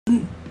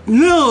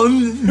No.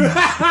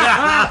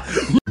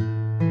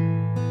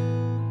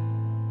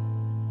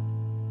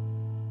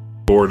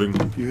 Boarding.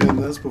 You hitting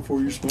this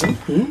before you smoke?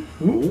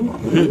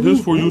 Hit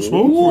this for you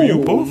smoke for you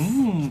both.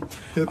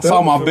 I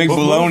saw my big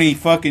baloney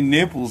fucking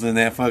nipples in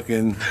that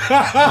fucking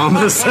on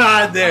the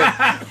side there.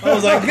 I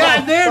was like,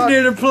 God damn,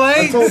 dinner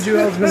plate. I told you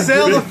I was going to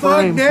Sell the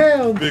fuck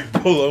down. Big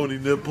bologna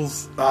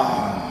nipples.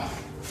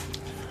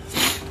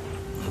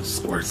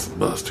 Squirt some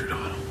mustard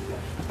on them.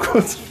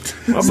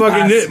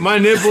 My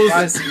nipples.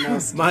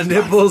 Spicy My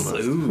nipples.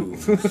 Ooh,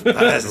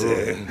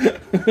 spicy.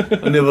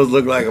 My nipples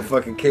look like a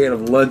fucking can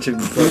of luncheon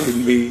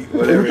fucking meat,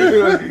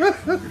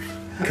 whatever.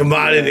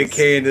 Commodity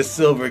can, the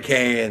silver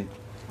can.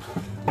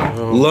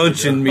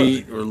 Luncheon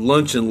meat or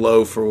luncheon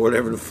loaf or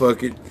whatever the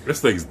fuck it. This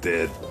thing's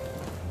dead.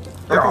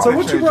 So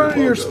what you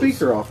running your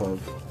speaker off of?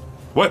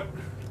 What?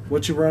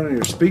 What you running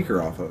your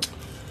speaker off of?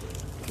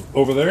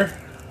 Over there?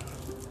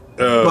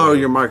 Borrow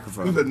your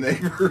microphone. The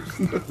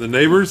neighbors. The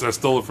neighbors, I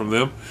stole it from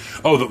them.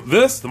 Oh,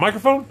 the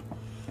microphone?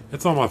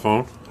 It's on my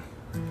phone.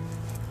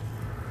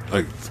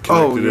 Like,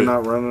 Oh, you're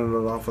not running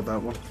it off of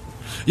that one?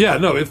 Yeah,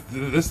 no,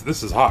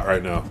 this is hot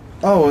right now.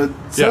 Oh, it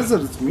says that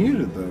it's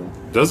muted though.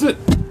 Does it?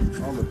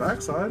 On the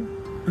backside.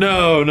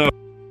 No.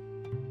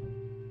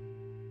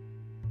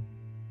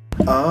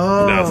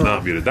 Oh. No, it's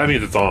not muted. That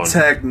means it's on.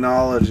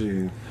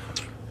 Technology.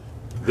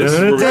 This is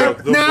where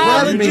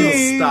Let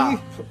me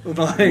stop.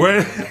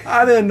 Like,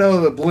 I didn't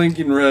know that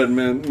blinking red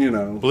meant,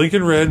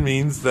 Blinking red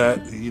means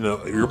that,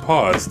 you're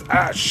paused.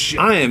 Ah, shit.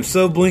 I am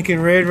so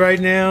blinking red right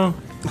now.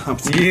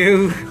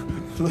 You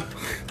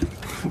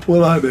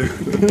What I do?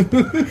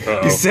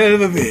 You son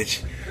of a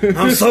bitch.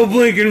 I'm so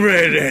blinking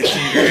red at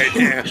you right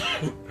now.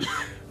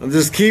 I'll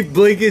just keep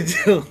blinking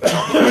till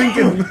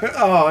Blinking.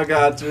 Oh, I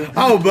got you.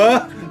 Oh,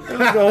 buh.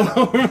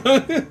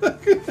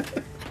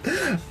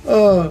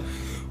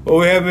 Well,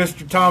 we have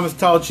Mr. Thomas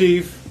Tall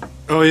Chief.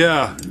 Oh,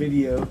 yeah.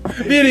 Video.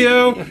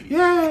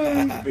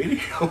 Yay!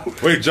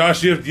 Wait,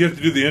 Josh, you have to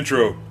do the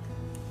intro.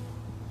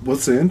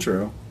 What's the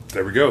intro?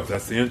 There we go.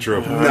 That's the intro.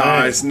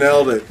 Nice,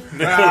 nailed it.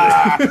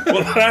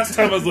 Well, last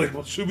time I was like,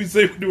 well, should we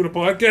say we're doing a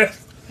podcast?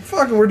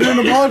 Fucking, we're doing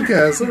a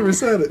podcast. I never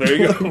said it. There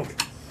you go.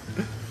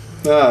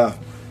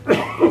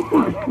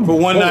 For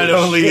one night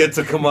only, it's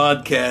a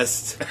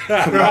commodcast.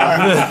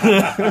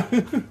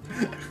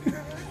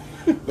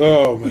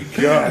 Oh my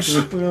gosh.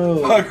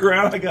 Fuck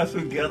around, I got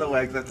some ghetto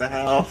wax at the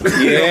house.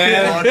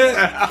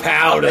 Yeah.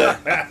 Powder.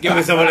 Give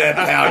me some of that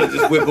powder.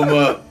 Just whip them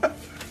up.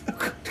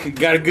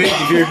 Got a good,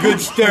 if you're a good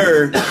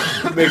stir,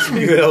 make some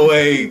good old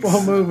eggs.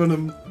 While moving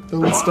them,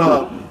 don't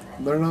stop.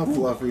 They're not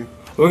fluffy.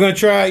 We're gonna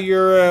try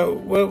your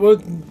what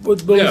was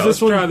Yeah, this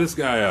let's one? try this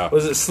guy out.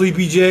 Was it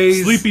Sleepy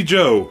J's? Sleepy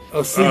Joe.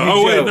 Oh, Sleepy Oh,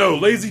 Joe. wait, no.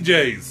 Lazy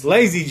J's.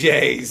 Lazy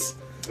J's.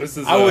 This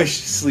is. I wish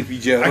Sleepy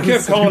Joe. I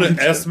kept calling it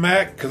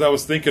S-Mac because I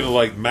was thinking of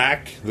like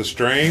Mac, the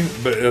strain,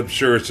 but I'm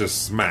sure it's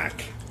just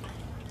Smack.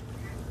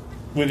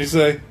 What'd you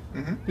say?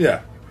 Mm-hmm.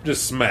 Yeah,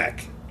 just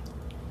Smack.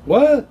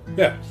 What?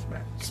 Yeah,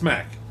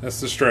 Smack. That's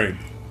the strain.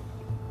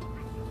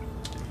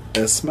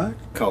 S-Mac?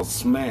 Called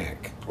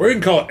Smack. Or you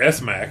can call it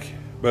S-Mac,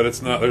 but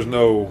it's not. There's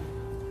no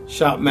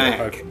Shop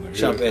Mac. Yeah.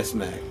 Shop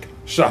S-Mac.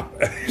 shop.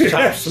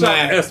 Shop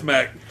Smack.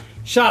 S-Mac.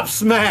 Shop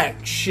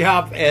Smack.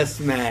 Shop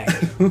S-Mac.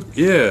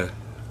 Yeah.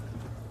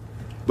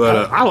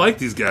 But I like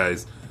these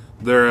guys.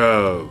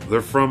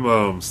 They're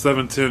from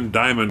 710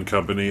 Diamond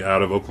Company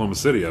out of Oklahoma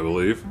City, I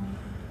believe.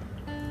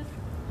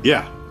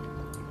 Yeah.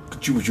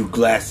 You with your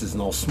glasses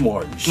and all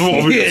smart and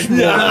Oh, shit. smart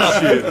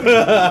and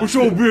shit. With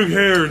your big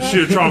hair and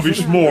shit, trying to be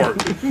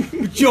smart.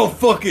 With your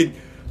fucking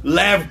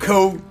lab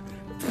coat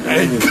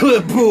and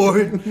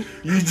clipboard.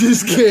 You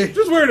just can't.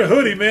 Just wearing a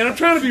hoodie, man. I'm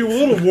trying to be a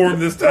little warm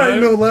this That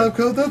ain't time. no lab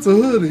coat, that's a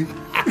hoodie.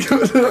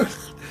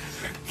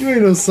 You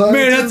ain't no scientist.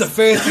 Man, that's a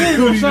fancy You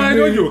hoodie.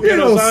 ain't You ain't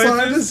no scientist.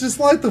 scientist, just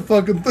light the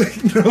fucking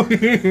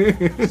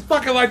thing. Just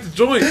fucking like the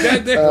joint.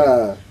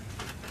 Goddamn.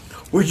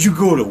 Where'd you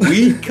go to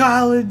weed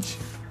college?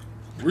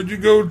 Where'd you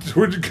go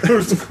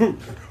to school?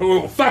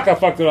 Oh, fuck, I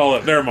fucked it all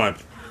up. Never mind.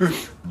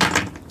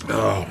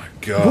 Oh, my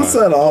God. What's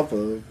that off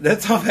of?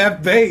 That's off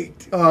Half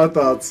Baked. Oh, I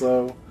thought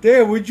so.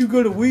 Damn, where'd you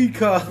go to weed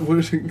college?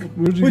 Where'd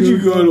you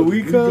go to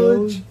weed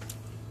college?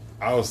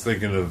 I was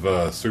thinking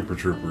of Super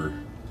Trooper.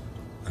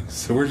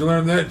 So where'd you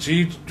learn that,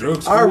 G?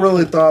 Drug school? I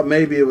really thought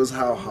maybe it was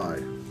How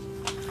High.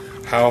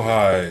 How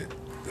High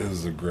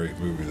is a great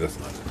movie. That's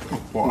not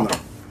Wow.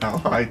 How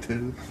high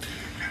too?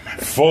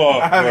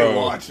 fuck, I haven't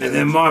bro. watched it. And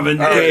then Marvin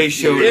Gaye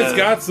showed It's up.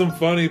 got some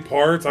funny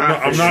parts.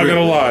 I'm not sure.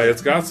 gonna lie.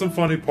 It's got some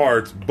funny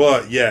parts,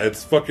 but yeah,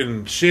 it's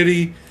fucking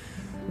shitty.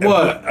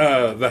 What?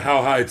 The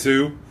How High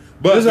 2.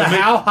 But There's a the ma-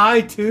 How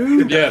High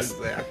too? Yes,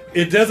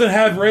 it doesn't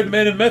have Red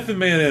Man and Method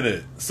Man in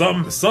it.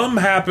 Some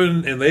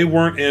happened and they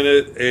weren't in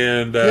it.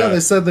 And Yeah, they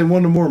said they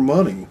wanted more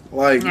money.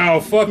 Like, oh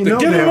fuck! you Then know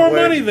give them damn more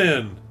well- money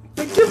then.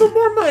 Then give them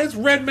more money. It's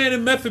Red Man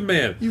and Method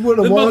Man. You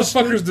would've Them watched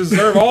motherfuckers it?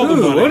 deserve all the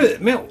Dude, money. what is,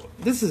 man,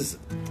 this is...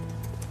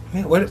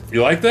 Man, what...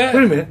 You like that?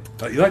 Wait a minute.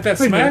 You like that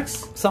Wait a minute.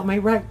 smacks? Something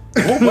ain't right.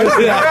 I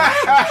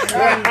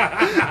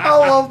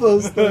love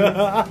those things.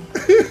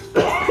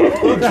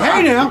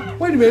 Hey now,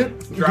 wait a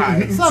minute.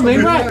 Dry. Something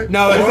ain't right.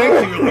 No, it's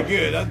actually really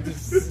good. I'm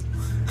just...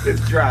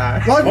 It's dry.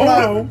 Like when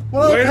Oh,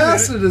 I wait a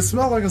passed minute. it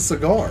smelled like a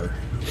cigar.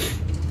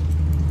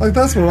 Like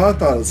that's what I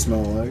thought it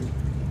smelled like.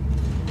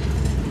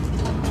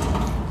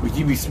 Would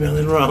you be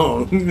smelling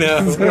wrong? No.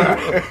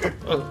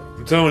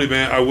 I'm telling you,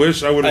 man. I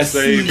wish I would have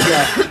saved.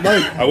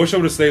 I wish I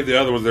would have saved the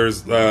other ones.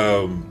 There's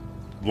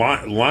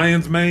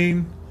Lion's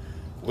Mane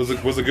was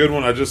a good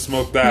one. I just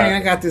smoked that.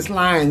 Man, I got this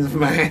lion's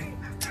mane.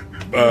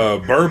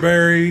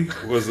 Burberry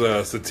was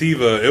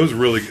sativa. It was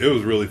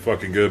really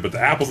fucking good. But the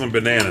apples and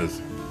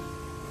bananas,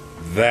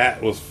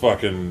 that was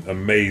fucking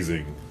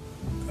amazing.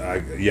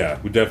 Yeah,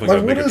 we definitely Like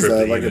got to make what a is trip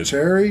that? to Like eat a it.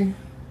 cherry?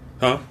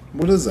 Huh?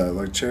 What is that?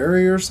 Like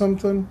cherry or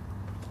something?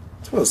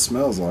 That's what it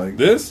smells like.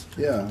 This?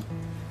 Yeah.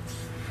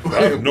 I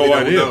have no We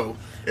don't idea. know.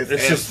 It's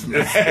just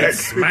it's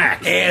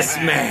smack. Ass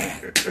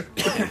man.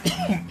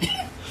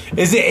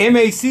 Is it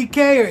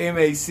M-A-C-K or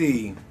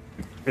M-A-C?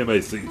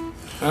 MAC.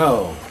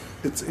 Oh.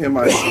 It's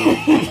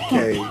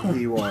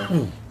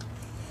M-I-C-K-E-Y.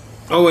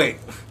 Oh, wait.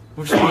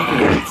 We're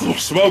smoking it. I'm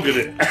smoking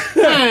it.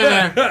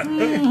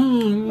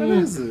 What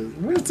is it?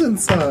 What's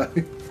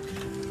inside?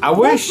 I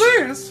wish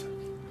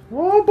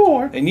Oh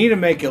boy. they need to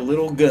make a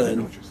little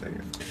gun. What you're saying?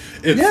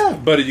 It's, Yeah.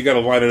 buddy, you got to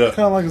line it up.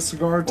 Kind of like a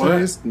cigar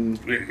taste, and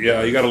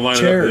Yeah, you got to line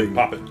Cherry. it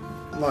up and pop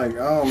it. like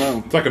I don't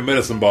know. It's like a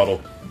medicine bottle.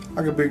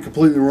 I could be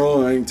completely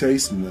wrong. I ain't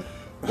tasting it.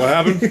 What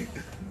happened?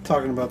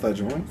 Talking about that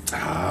joint.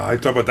 I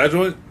talk about that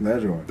joint.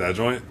 That joint. That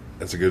joint.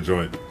 That's a good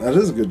joint. That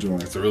is a good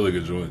joint. It's a really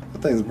good joint.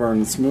 That thing's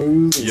burning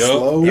smooth and Yup.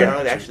 slow. Yeah,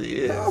 it actually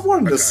is. I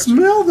wanted to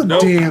smell the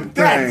Nope. damn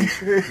thing.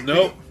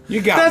 Nope. You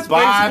got That's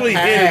basically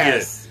hitting it.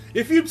 bypass.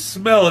 If you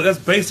smell it, that's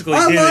basically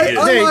I hitting like- it.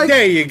 I like-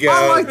 There you go.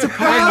 I like to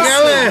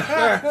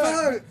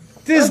pass it.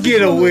 Just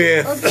get a I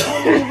whiff. just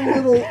want to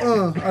give a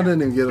little. I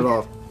didn't even get it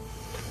off.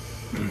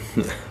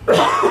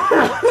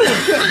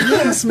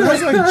 Yeah, it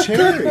smells like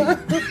cherry.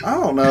 I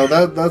don't know.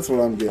 That's what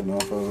I'm getting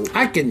off of it.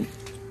 I can.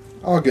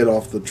 I'll get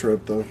off the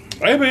trip though.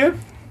 Hey, man.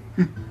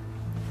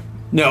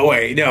 No,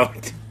 wait, no.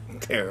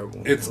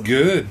 Terrible. It's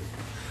good.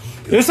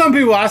 There's some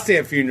people I see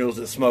at funerals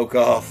that smoke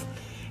off.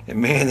 And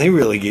man, they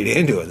really get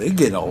into it. They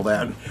get all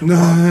that.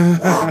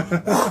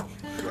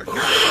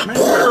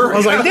 I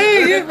was like,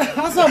 dang,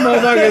 I saw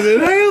motherfuckers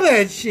inhale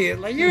that shit.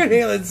 Like, you're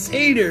inhaling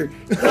cedar.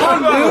 Don't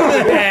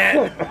do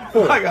that.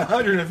 Like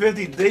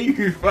 150 deep,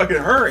 you fucking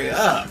hurry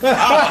up.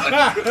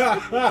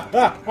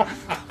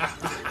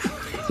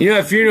 You know,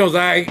 at funerals,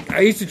 I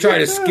used to try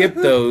to skip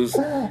those.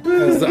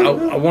 'Cause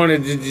I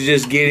wanted to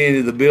just get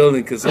into the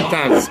building because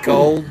sometimes it's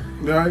cold.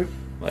 Right?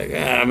 Like,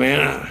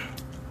 man,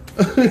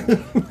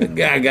 the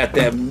guy got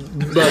that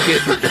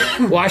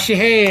bucket. Wash your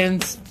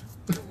hands.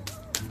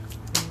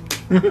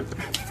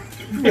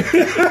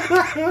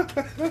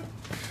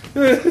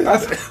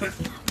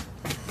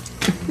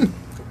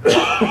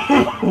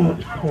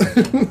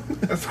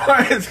 That's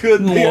why it's good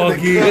to be Walk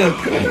in the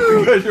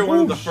club, because you're one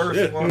of the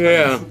first ones.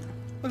 Yeah.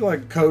 Look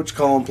like coach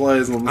calling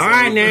plays on the All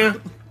right, now.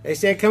 They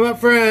said come up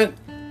front.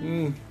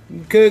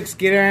 Cooks,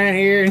 get around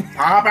here.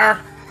 Hopper.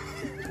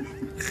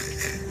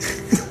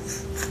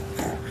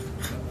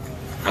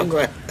 I'm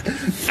glad.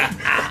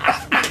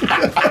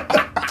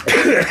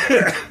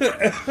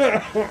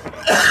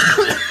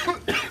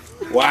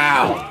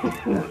 Wow.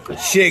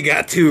 Shit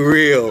got too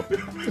real.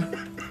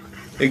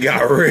 It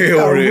got real,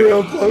 Got real.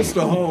 real close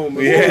to home.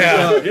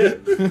 Yeah.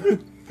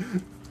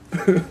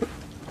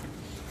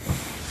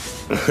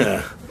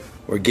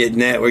 We're getting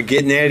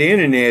that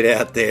internet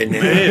out there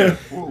now. Man.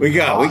 We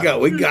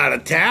got a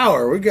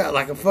tower. We got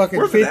like a fucking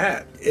Where's it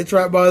at? It's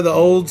right by the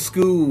old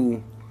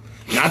school.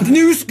 Not the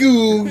new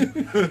school,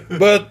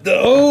 but the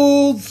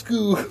old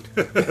school.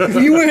 If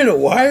you wearing a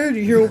wire to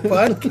your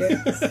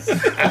podcast?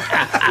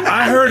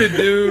 I heard a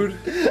dude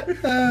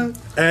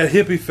at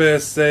Hippie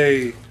Fest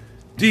say,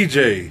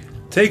 DJ,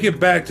 take it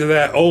back to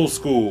that old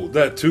school,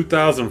 that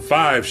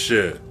 2005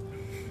 shit.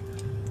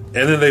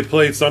 And then they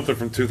played something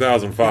from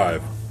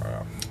 2005.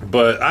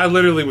 But I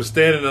literally was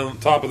standing on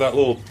top of that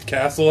little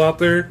castle out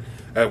there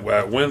at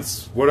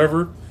Wentz,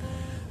 whatever.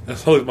 And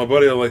so my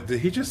buddy, I'm like, did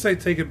he just say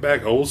take it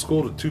back old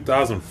school to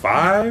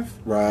 2005?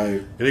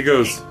 Right. And he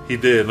goes, he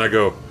did. And I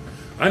go,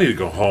 I need to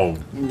go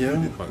home.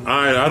 Yeah.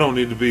 I don't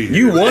need to be here.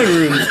 You one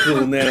room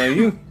school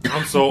now.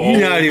 I'm so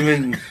You're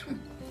old.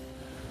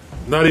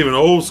 Not even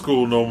old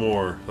school no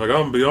more. Like,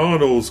 I'm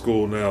beyond old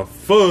school now.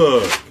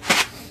 Fuck.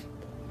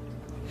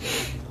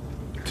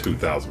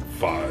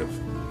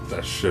 2005.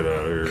 That shit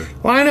out of here.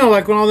 Well, I know,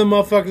 like when all them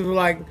motherfuckers were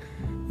like,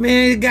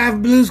 man, the guy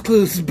from Blue's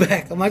Clues is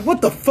back. I'm like,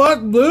 what the fuck,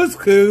 Blue's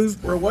Clues?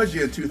 Where was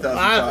you in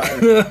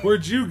 2005?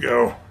 Where'd you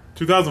go?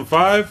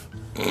 2005?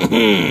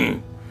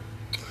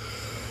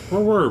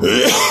 Where were we?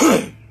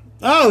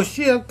 Oh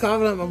shit, I'm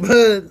coughing up my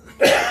blood.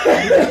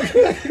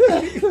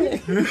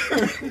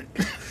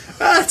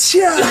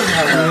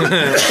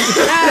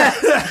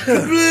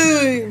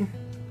 Blue.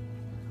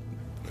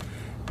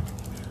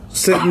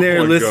 Sitting there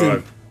Oh my listening.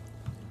 God.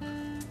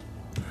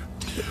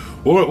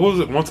 What was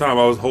it? One time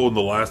I was holding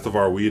the last of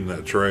our weed in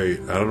that tray.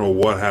 I don't know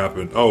what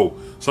happened. Oh,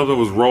 something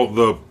was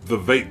the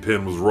vape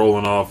pen was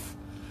rolling off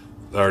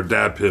our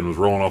dab pen was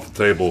rolling off the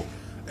table,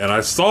 and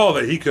I saw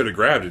that he could have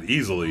grabbed it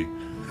easily,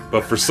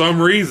 but for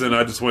some reason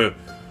I just went,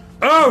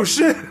 "Oh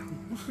shit!"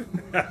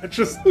 I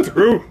just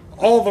threw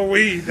all the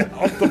weed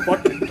out the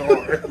fucking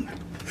door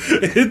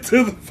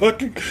into the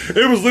fucking.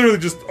 It was literally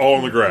just all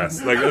in the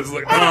grass. Like it's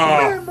like,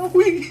 oh, my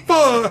weed,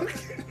 fuck.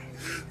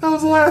 That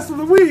was the last of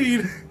the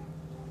weed.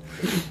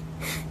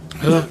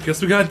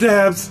 Guess we got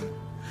dabs.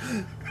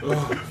 Oh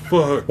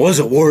fuck! Was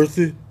it worth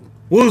it?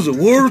 Was it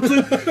worth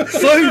it?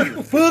 Save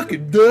your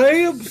fucking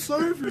dabs.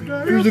 Save your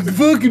dabs. You're the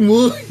fucking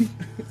one.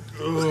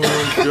 Oh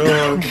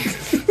god!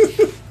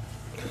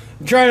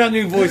 I'm trying out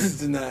new voices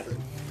tonight.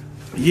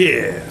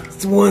 Yeah.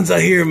 It's the ones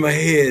I hear in my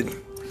head.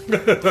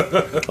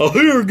 I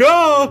hear a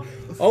guy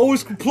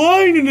always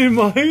complaining in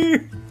my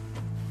head.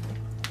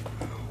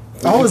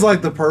 I always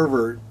like the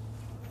pervert.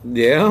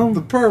 Yeah.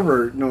 The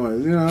pervert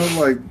noise, you know,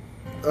 like,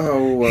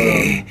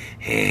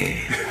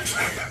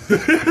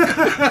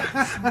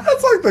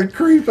 that's like the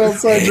creep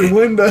outside your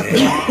window.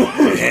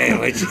 Hey,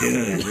 what you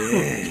doing?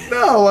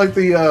 No, like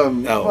the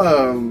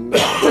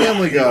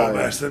Family Guy.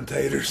 Mash them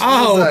taters.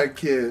 Oh. What's that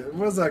kid?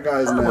 What's that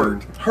guy's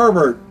name?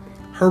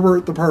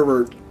 Herbert the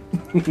pervert.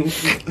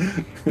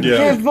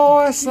 Yeah.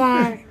 voice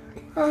like.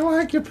 I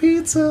like your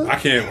pizza. I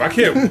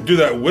can't do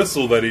that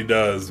whistle that he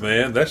does,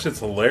 man. That shit's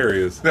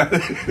hilarious.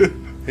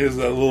 He has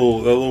that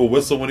little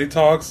whistle when he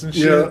talks and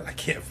shit. Yeah. I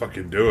can't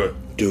fucking do it.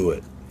 Do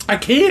it. I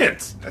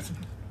can't.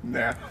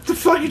 Nah. What the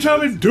fuck you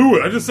telling me to do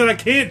it? I just said I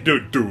can't do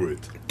it. Do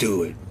it.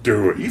 Do it.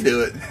 Do it. You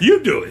do it. You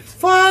do it.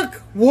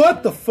 Fuck.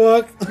 What the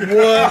fuck?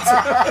 What?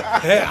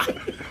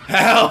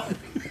 How?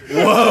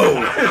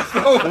 Whoa.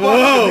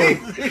 Whoa.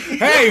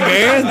 Hey,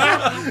 man.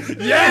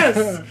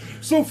 Yes.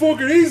 So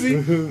fucking easy.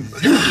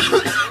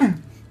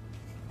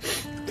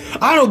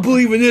 I don't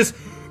believe in this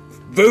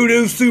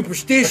voodoo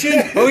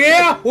superstition. Oh,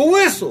 yeah? Well,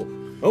 whistle.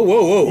 Oh,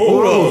 whoa.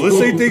 Hold on. Let's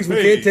say things we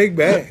can't take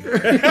back.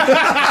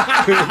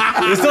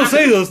 Let's don't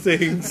say those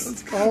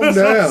things. Calm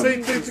down.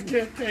 Say things you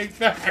can't take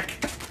back.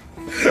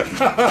 So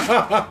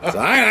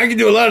I can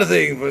do a lot of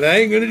things, but I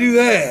ain't going to do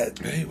that.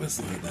 Hey,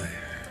 whistle at night.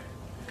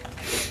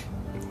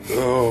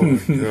 Oh, my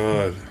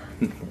God.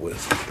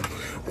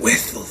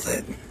 Whistle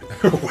then.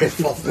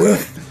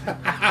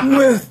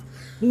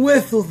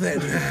 Whistle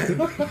then.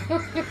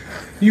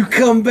 You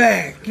come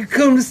back. You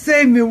come to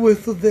save me,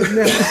 whistle then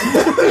now.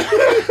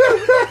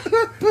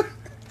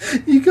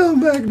 You come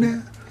back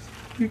now.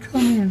 You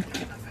come here.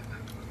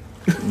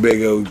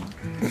 Big old.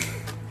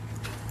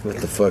 What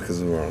the fuck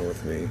is wrong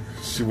with me?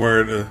 She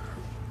wearing a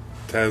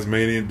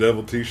Tasmanian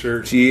Devil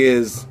t-shirt. She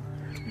is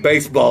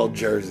baseball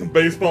jersey.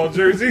 Baseball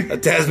jersey. A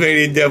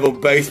Tasmanian Devil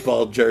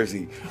baseball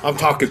jersey. I'm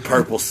talking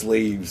purple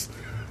sleeves,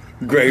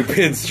 gray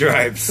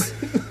pinstripes.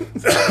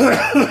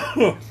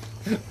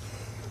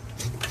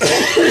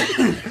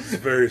 It's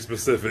very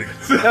specific.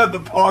 Have the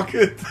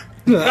pocket.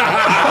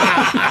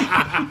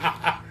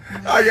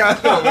 I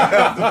got to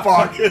have the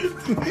pocket.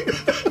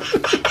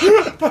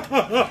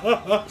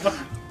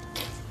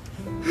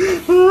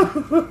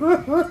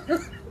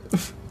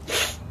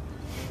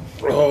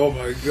 Oh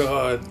my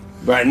God.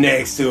 Right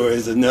next to her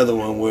is another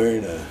one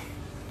wearing a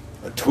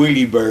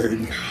Tweety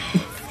bird.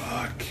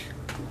 Fuck.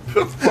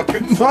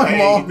 Fucking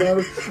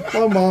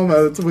My mom had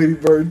a Tweety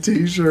Bird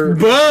t-shirt.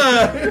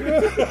 But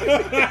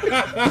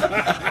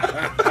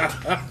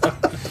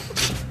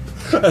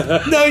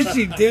no,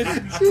 she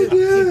didn't. She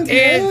did.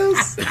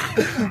 Yes.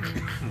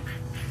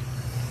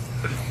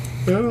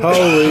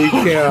 Holy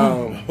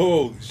cow!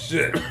 Holy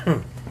shit.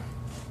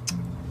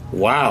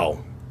 Wow.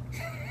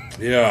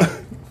 Yeah.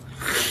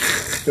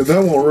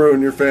 That won't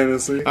ruin your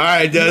fantasy. All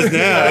right, it does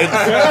now.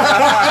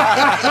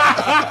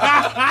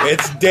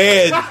 It's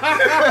dead.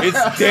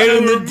 It's dead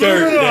in the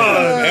dirt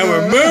now, and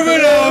we're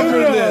moving on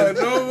from this.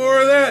 No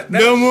more of that.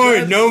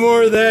 No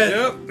more of that.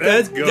 Yep,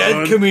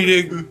 that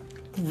comedic.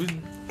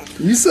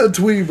 You said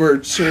Tweety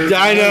Bird shirt.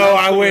 I know.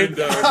 I went.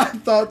 I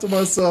thought to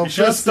myself, You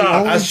should've that's the stopped.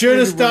 only I should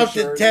have Tweety Bird stopped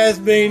at shirt.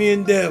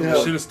 Tasmanian Devil.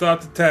 Yeah. Should have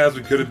stopped at Taz.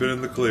 We could have been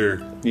in the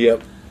clear.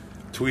 Yep.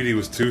 Tweety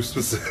was too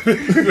specific.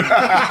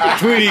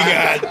 Tweety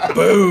got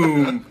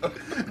boom.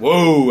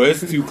 Whoa,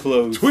 that's too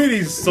close.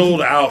 Tweety's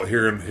sold out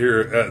here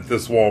at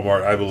this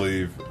Walmart, I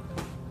believe.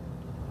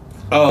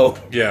 Oh,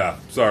 Yeah,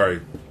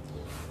 sorry.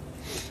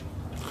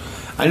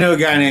 I know a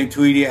guy named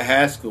Tweety at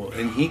Haskell,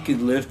 and he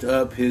could lift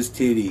up his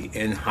titty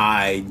and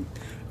hide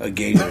a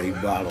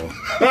Gatorade bottle.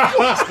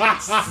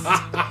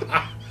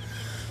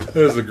 That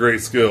is a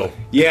great skill.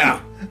 Yeah.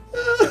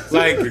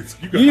 Like, can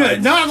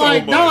hide not so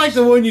like much.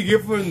 the one you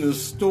get from the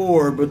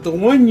store, but the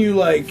one you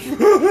like,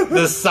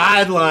 the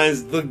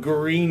sidelines, the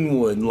green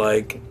one,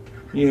 like,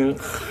 you know,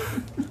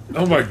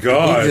 Oh my he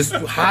God. just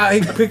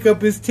pick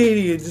up his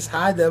titty and just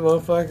hide that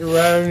motherfucker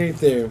right underneath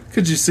there.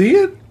 Could you see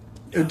it?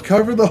 It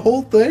covered the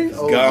whole thing?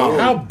 Oh, gone. Lord.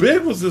 How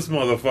big was this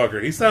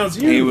motherfucker? He sounds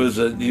huge.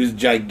 He was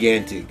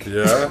gigantic.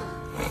 Yeah.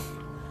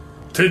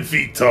 10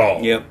 feet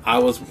tall. Yep, I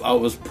was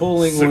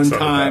pulling one 600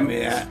 time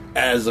pounds.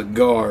 as a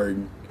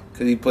guard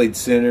because he played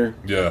center.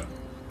 Yeah.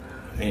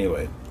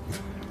 Anyway,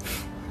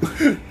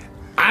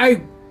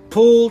 I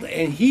pulled,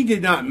 and he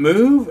did not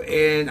move,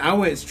 and I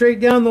went straight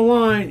down the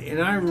line,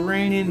 and I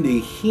ran into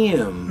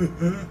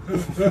him.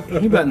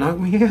 He about knocked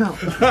me out.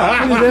 He was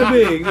that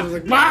big. I was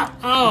like,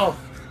 wow,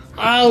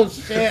 oh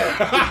shit.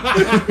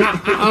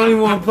 I don't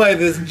even want to play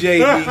this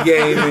JV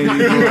game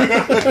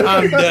anymore.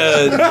 I'm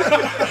done.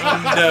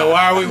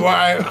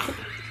 Why?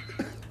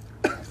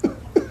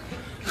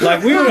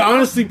 Like, we would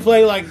honestly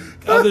play like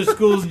other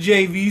schools'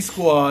 JV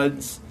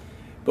squads,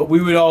 but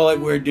we would all like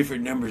wear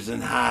different numbers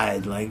and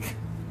hide. Like,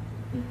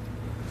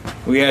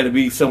 we had to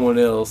be someone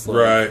else. Like,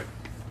 Right.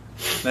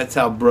 That's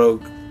how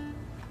broke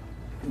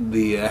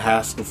the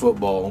Haskell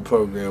football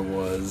program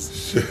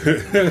was.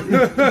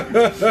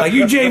 Like,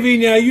 you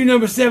JV now, you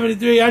number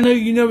 73. I know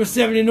you number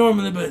 70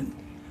 normally, but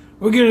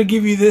we're gonna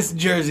give you this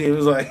jersey. It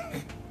was like,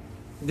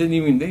 didn't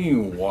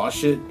even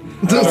wash it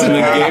from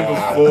the game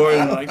before,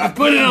 and like, just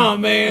put it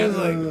on, man. It's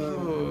like,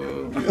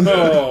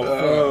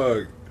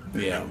 Oh,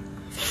 fuck. yeah,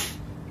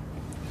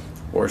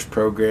 worst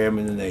program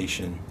in the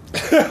nation.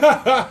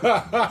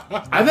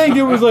 I think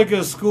there was like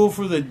a school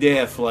for the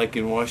deaf, like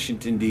in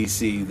Washington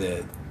D.C.,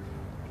 that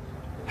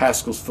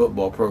Haskell's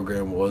football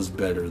program was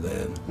better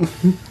than.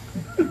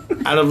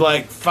 Out of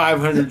like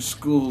 500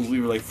 schools,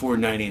 we were like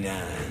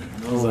 499.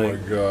 Oh my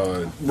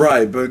god.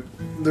 Right, but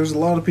there's a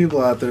lot of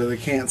people out there that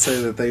can't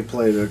say that they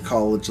played at a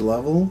college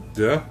level.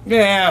 Yeah?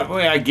 Yeah,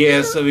 well, I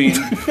guess. I mean,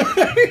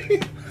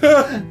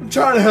 I'm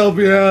trying to help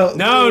you out.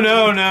 no,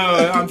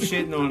 I'm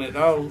shitting on it.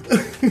 Oh,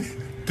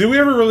 Did we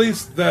ever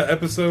release that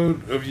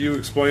episode of you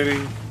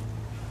explaining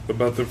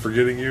about them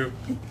forgetting you?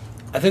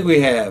 I think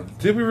we have.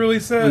 Did we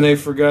release that? When they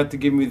forgot to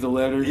give me the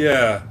letter.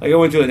 Yeah. Like, I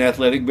went to an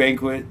athletic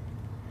banquet,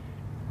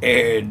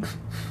 and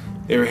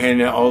they were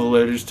handing out all the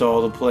letters to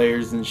all the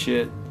players and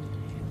shit.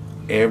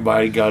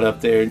 Everybody got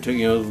up there and took,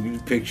 a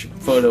picture,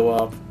 photo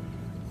op.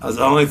 I was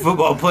the only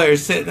football player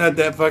sitting at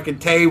that fucking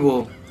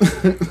table.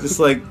 Just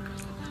like,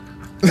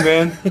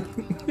 man,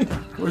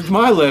 where's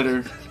my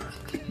letter?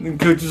 And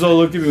the coaches all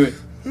looked at me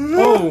and went,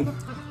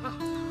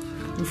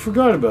 oh, we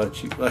forgot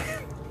about you. Like,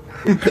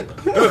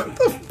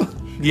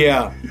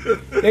 yeah.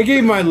 They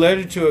gave my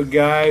letter to a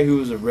guy who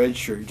was a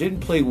redshirt. Didn't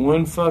play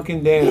one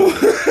fucking down.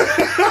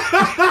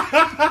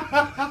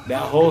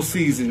 That whole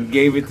season,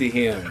 gave it to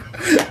him.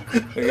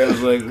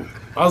 Like,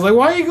 I was like,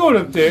 why are you going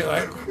up there?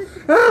 Like,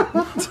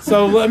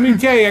 so let me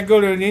tell you, I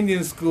go to an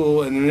Indian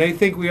school, and they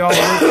think we all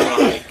look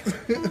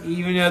alike.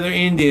 Even other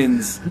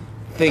Indians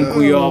think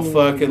we all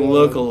fucking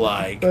look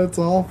alike. That's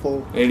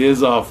awful. It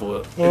is awful.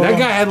 And that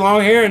guy had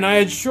long hair, and I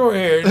had short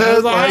hair. And I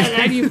was like,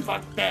 how do you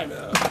fuck that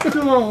up?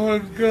 Oh my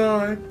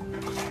god.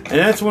 And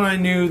that's when I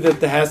knew that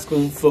the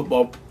Haskell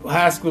football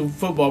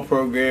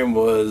program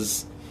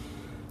was,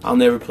 I'll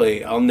never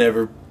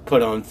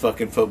put on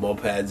fucking football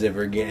pads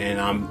ever again.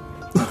 And I'm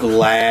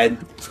glad.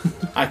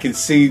 I can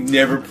see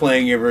never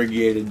playing ever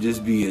again and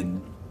just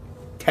being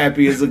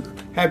happy as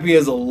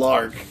a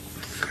lark.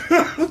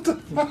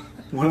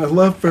 When I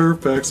left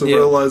Fairfax, I Yeah.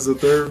 realized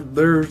that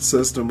their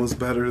system was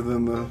better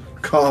than the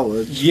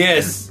college.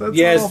 Yes, That's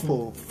yes.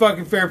 awful.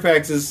 Fucking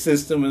Fairfax's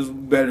system is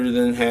better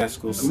than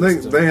Haskell's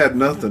system. They had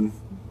nothing.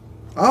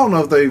 I don't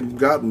know if they've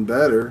gotten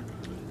better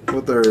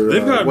with their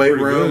They've gotten weight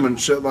pretty room good. and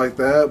shit like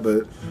that,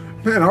 but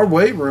man, our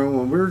weight room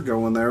when we were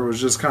going there was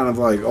just kind of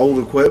like old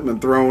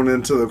equipment thrown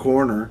into the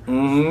corner.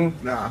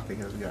 Mm-hmm. No, I think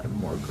it's gotten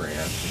more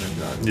grants.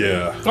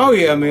 Yeah. Oh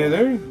yeah, man.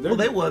 They're Well,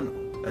 they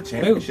won a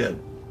championship.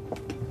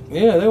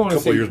 yeah. They want A to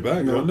couple say years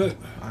back, wasn't it?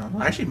 I don't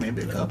know. Actually,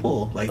 maybe a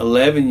couple. Like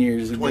 11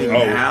 years ago. 20. Oh,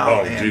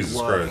 Now and Jesus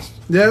what? Christ.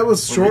 Yeah, it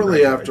was When we shortly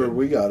graduated. after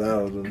we got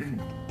out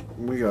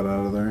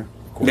of there.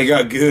 They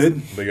got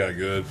good. They got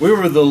good. We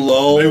were the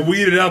lull. They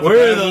weeded out the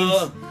We're bad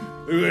the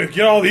ones.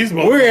 Get all these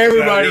motherfuckers we're out of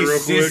here everybody's real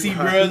quick. sissy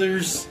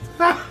brothers.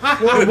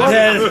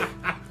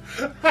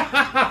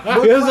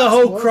 There's a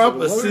whole crop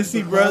of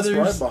sissy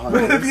brothers.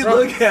 If you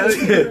look at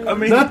it, I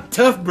mean, Not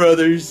tough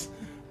brothers,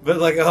 but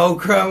like a whole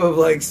crop of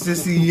like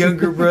sissy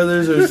younger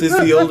brothers or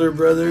sissy older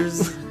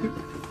brothers.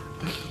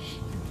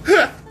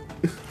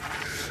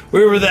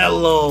 We were that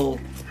lull.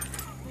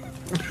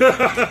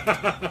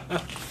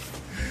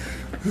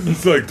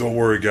 It's like, don't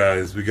worry,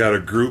 guys. We got a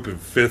group in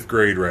 5th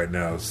grade right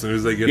now. As soon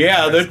as they get to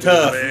Yeah, high they're school,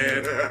 tough.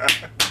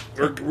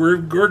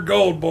 Man, we're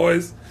gold,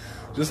 boys.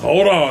 Just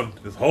hold on.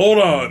 Just hold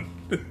on.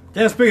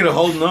 Yeah, speaking of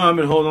holding on, I've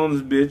been holding on to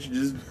this bitch,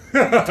 just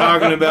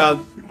talking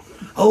about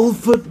old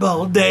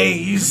football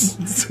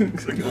days.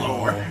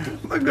 Glory.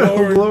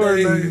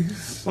 Glory days.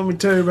 days. Let me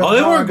tell you about Oh, they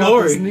how weren't I got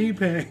glory. this knee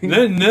pain.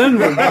 None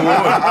were glory.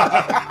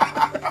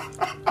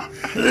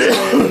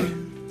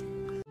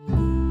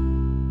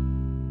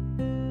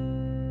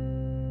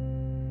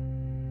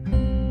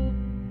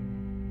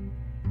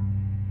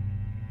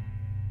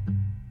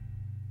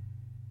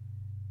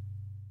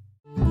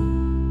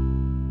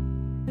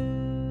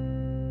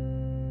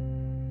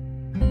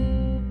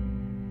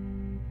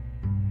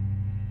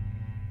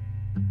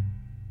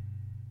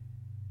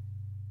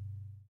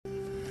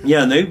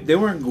 Yeah, they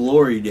weren't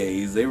glory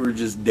days. They were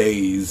just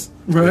days.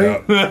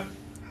 Right? Yeah.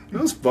 It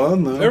was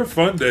fun They though. were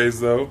fun days,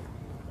 though.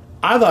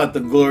 I thought the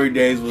glory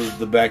days was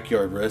the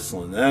backyard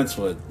wrestling. That's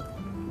what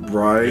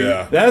Right?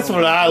 Yeah. That's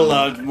what I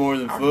loved more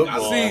than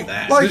football. See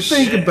that. Like, This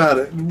think shit. about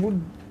it.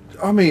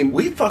 I mean,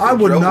 We fucking I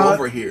would drove not.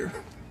 over here.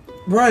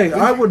 Right.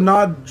 I would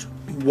not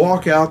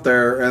walk out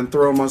there and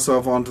throw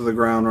myself onto the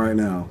ground right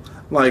now.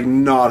 Like,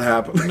 not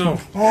happening. No.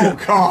 Oh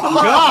God!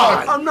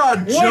 God! I'm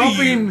not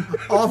jumping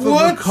off of a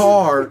What?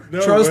 car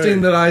No trusting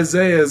way. that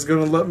Isaiah is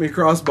going to let me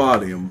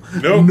crossbody him.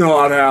 Nope.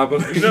 Not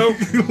happening. Nope.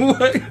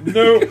 like,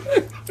 Nope.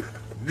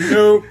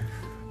 Nope.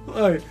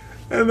 like,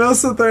 and I'll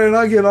sit there and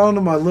I get on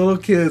to my little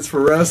kids for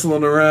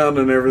wrestling around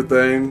and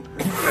everything.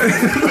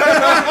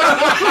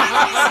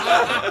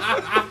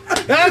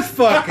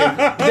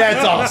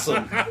 That's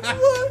awesome.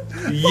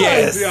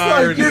 Yes. The Like,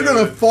 irony you're of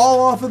gonna it. fall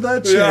off of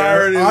that The chair.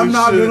 irony of I'm the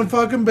not shit. gonna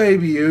fucking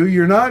baby you.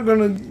 You're not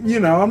gonna,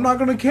 I'm not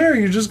gonna care.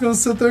 You're just gonna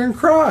sit there and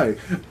cry.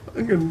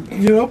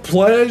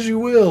 Play as you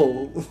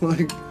will.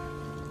 Like,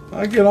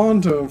 I get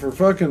on to him for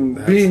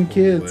fucking being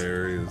kids.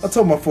 Hilarious. I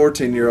told my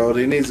 14-year-old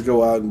he needs to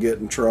go out and get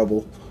in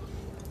trouble.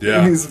 He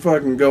Yeah. needs to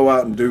fucking go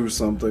out and do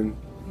something.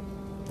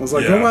 I was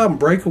like, go Yeah. out and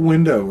break a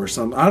window or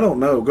something. I don't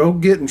know. Go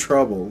get in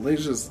trouble.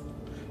 He's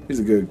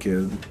a good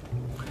kid.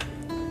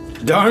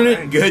 Darn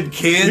it, good He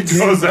kids.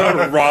 goes out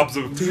and robs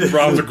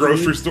a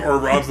grocery store or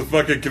robs a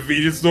fucking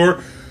convenience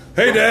store.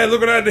 Hey, Dad,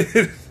 look what I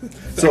did.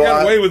 So I got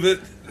I- away with it.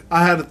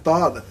 I had a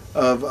thought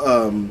of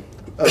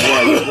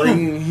like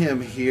bringing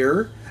him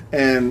here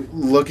and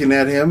looking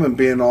at him and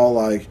being all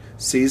like,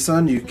 "See,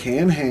 son, you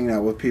can hang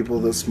out with people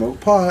that smoke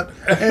pot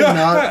and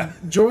not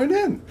join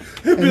in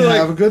and be like,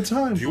 have a good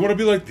time." Do you want to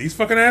be like these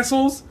fucking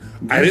assholes?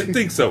 I didn't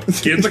think so.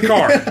 Get in the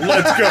car.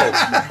 Let's go.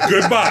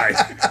 Goodbye.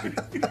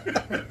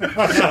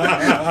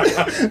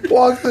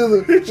 walk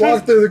through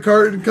the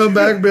cart and come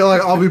back and be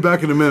like, "I'll be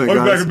back in a minute, I'll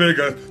be guys." back in a minute,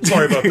 guys.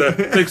 Sorry about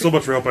that. Thanks so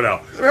much for helping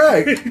out.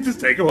 Right. Just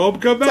take him home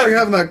and come It's like back.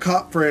 having that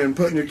cop friend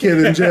putting your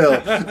kid in jail.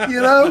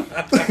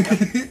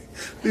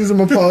 These are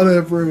my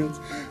pothead friends.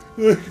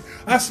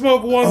 I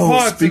smoke one Oh,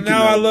 pot, and speaking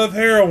now I of- love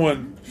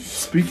heroin.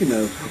 Speaking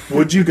of,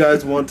 would you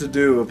guys want to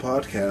do a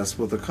podcast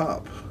with a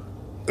cop?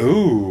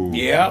 Ooh.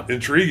 Yeah.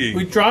 Intriguing.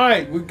 We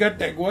tried. We got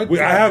that one.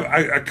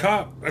 A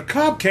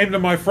cop came to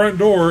my front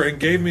door and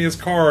gave me his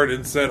card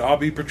and said, "I'll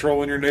be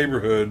patrolling your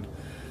neighborhood."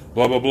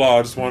 Blah blah blah.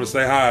 I just want to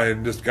say hi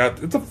and it's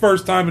the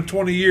first time in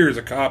 20 years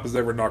a cop has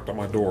ever knocked on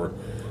my door.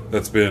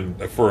 That's been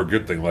for a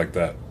good thing like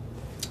that.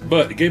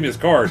 But he gave me his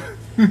card.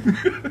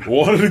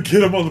 Wanted to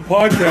get him on the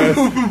podcast.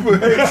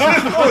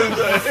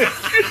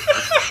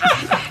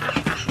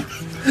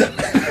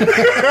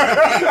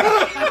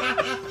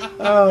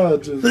 Oh,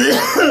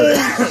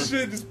 just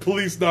Shit, just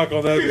police knock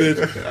on that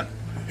bitch.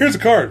 Here's a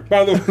card,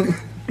 by the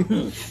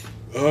way.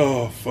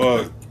 Oh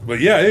fuck! But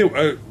yeah,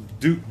 hey,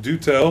 do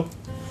tell,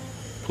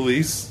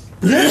 police.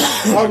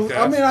 I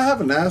mean, I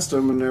haven't asked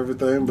him and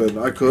everything, but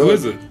I could. Who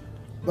is it?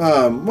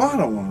 Well, I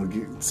don't want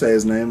to say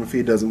his name if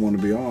he doesn't want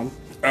to be on.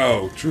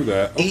 Oh, true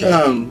that.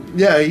 Okay.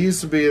 Yeah, he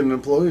used to be an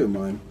employee of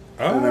mine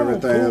and Oh,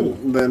 everything. cool.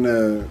 Then,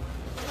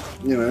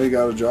 he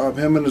got a job.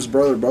 Him and his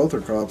brother both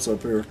are cops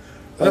up here.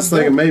 I was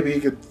That's thinking dope. maybe he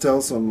could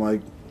tell some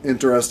like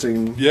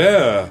interesting,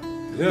 Yeah.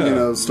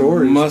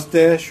 stories.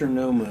 Mustache or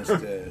no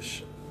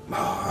mustache?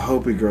 I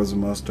hope he grows a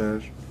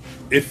mustache.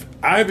 If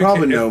I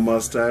Probably became, no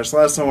mustache.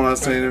 Last time when I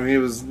seen him, he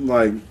was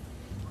like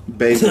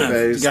baby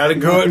face. Got to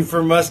grow it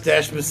for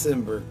mustache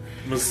December.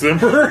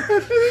 December,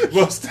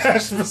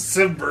 mustache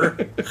December.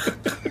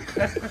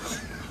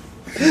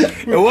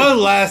 It was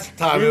last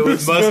time. It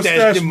was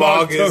mustache in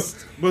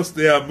August. Mubus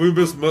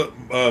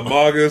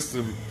August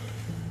and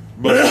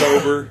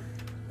Mustober.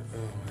 Oh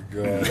my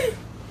god,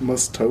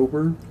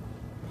 Mustober.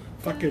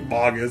 fucking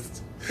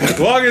August.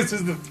 August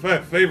is my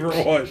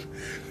favorite one.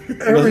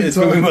 Every It's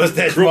gonna be time,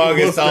 mustache Grow my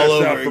August all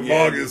mustache out over from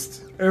again.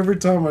 August. every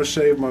time I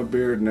shave my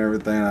beard and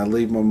everything, I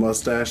leave my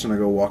mustache and I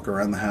go walk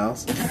around the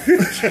house.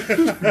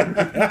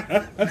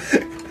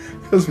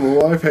 Because my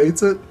wife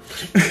hates it.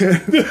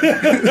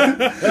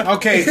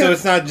 Okay, so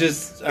it's not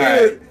just. All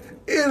right.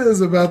 It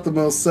is about the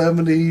most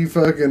 70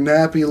 fucking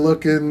nappy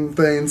looking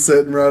thing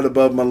sitting right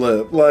above my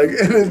lip. Like,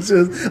 and it's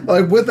just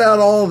like without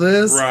all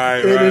this, Right,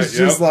 it right, is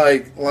just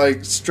yep.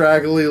 like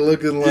straggly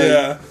looking like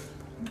Yeah.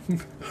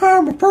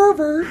 I'm a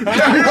pervert.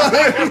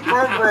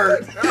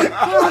 Pervert.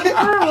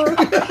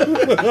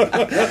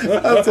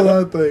 That's what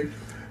I think.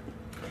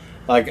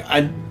 Like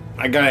I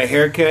got a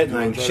haircut and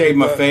I shaved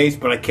my face,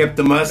 but I kept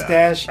the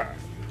mustache.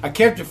 I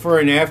kept it for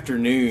an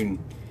afternoon,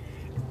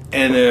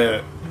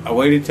 and I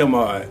waited till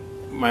my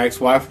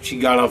ex-wife, she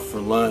got off for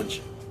lunch,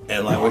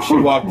 and like when she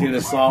walked in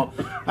and saw,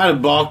 I had a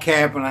ball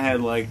cap and I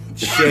had like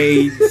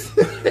shades,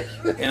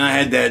 and I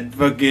had that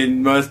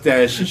fucking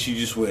mustache, and she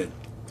just went,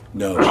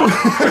 "No,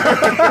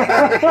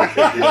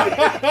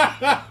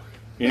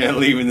 you're not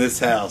leaving this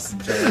house."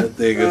 until that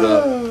thing is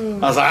up.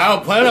 I was like, I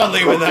don't plan on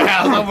leaving the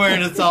house. I'm wearing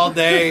this all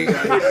day.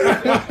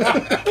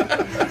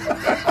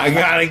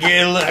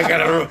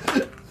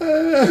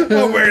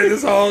 I'm wearing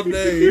this all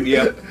day.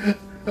 Yep.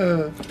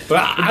 But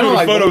I I don't a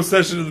like. photo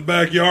session in the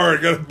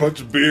backyard. Got a bunch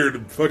of beard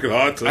and fucking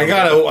hot tub. I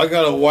got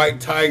a white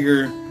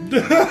tiger,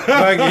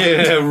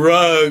 fucking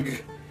rug.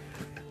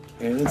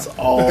 and it's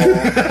all.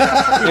 And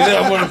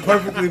I'm going to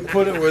perfectly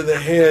put it where the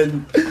head.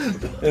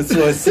 And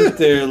so I sit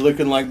there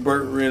looking like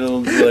Burt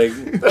Reynolds, like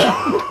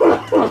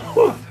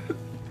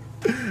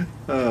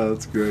Oh,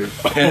 that's great.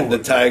 petting the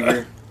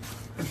tiger.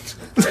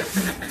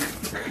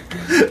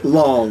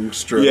 Long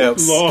strokes. Yep.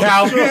 Long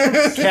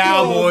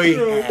Cowboy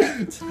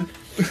hat.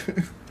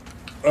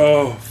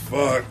 Oh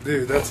fuck,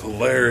 dude, that's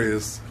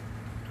hilarious.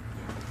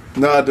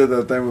 No, I did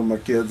that thing with my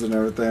kids and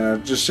everything. I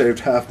just shaved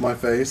half my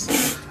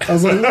face. I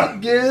was like,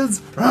 "Look,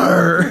 kids!"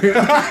 Arr. They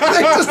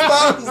just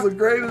thought it was the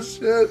greatest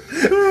shit.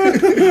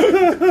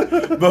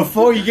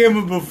 Before you gave him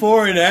a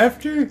before and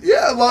after?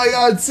 Yeah, like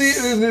I'd see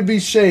it and it'd be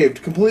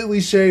shaved,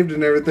 completely shaved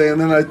and everything, and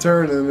then I'd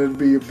turn and it'd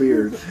be a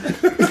beard.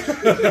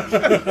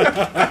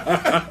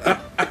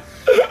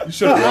 You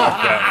should have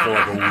rocked that for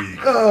like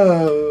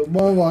a week.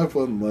 My wife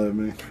wouldn't let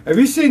me. Have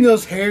you seen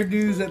those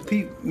hairdos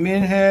that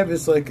men have?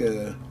 It's like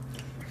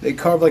they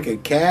carve like a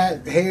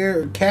cat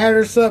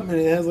or something,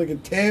 and it has like a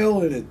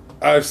tail and it.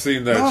 I've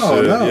seen that Oh,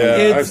 shit. no. Yeah,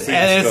 I've It's, seen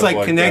and it's stuff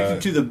like connected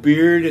that. to the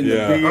beard and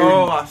Yeah. the beard.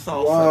 Oh, I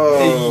saw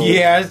Whoa.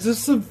 Yeah, it's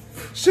just some.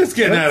 Shit's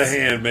getting out of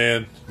hand,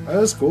 man. That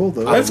is cool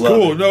though. That's love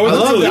cool. it. No, I it's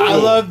love really it. I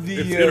cool. love the,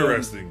 It's uh,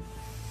 interesting.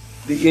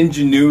 The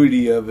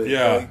ingenuity of it.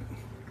 Yeah. Like,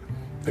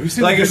 Have you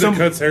seen like the if dude that some-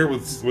 cuts hair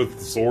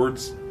with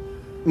swords?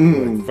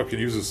 Like, fucking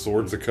uses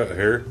swords to cut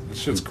hair. This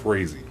shit's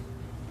crazy.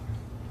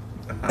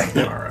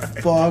 Alright.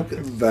 Fuck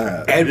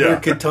that. Edward Yeah.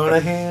 Katana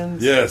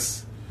hands.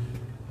 Yes.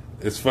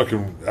 It's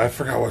fucking. I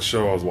forgot what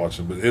show I was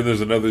watching, but and there's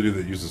another dude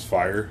that uses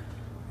fire.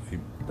 He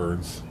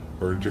burns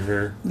your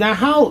hair. Now,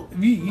 how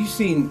you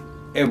seen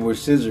Edward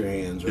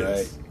Scissorhands,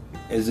 right?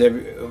 Yes. Is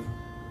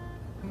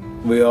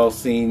we all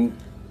seen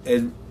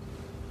Ed?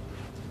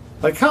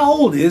 Like, how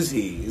old is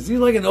he? Is he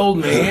like an old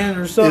man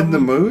or something? In the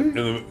movie?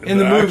 In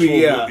the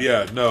movie, actual-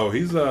 yeah. No,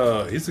 he's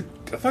a.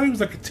 I thought he was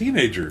like a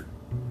teenager.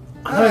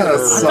 I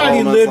thought he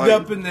Almost lived like-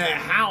 up in that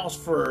house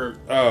for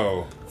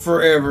Oh,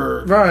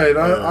 forever. Right,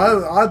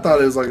 I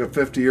thought it was like a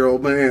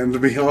 50-year-old man, to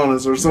be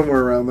honest, or somewhere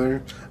around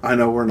there. I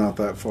know we're not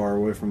that far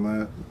away from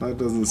that. That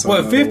doesn't sound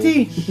What, that old.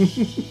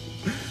 50?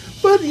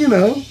 But, you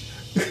know,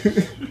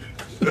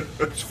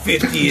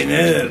 50 and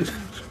up.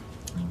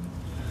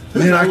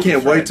 man, I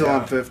can't wait till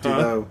I'm 50,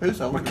 though. Who's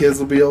My older? kids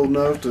will be old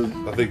enough to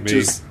I think me.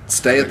 just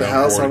stay at the I'm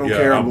house. 40. I don't Yeah,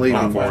 care. I'm leaving.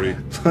 I'm 40.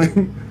 Like,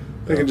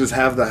 they can just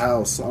have the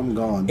house. I'm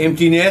gone.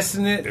 Empty nest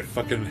in it? If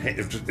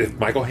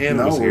Michael Hannon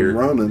No, was we're here,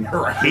 running. He'd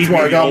That's be why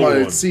I the got old my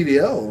one.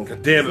 CDL.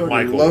 God damn it, Fucking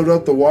Michael. Load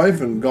up the wife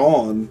and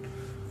gone.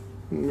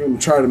 I'm gonna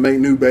try to make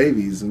new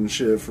babies and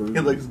shit for. He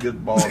looks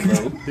good bald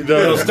though. he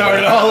does. Start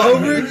it all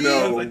over again? I was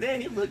No, like,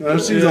 damn, you look no,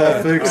 good. she's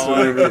all fixed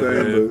and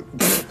everything.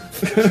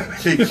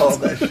 She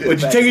called that shit. Would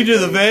you back. take her to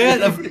the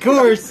vet? Of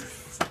course.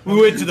 We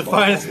went to the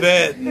finest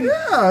vet and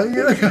Yeah,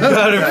 yeah.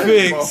 got her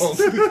fixed. Balls.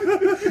 Is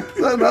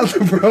that not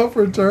the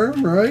proper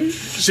term, right?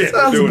 Shit,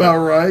 Sounds we're doing about it.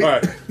 right. All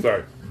right,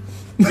 sorry.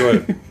 Go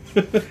ahead.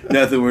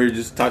 Nothing, we were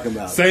just talking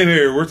about. Same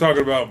here. We're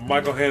talking about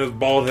Michael Hannon's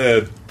bald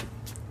head.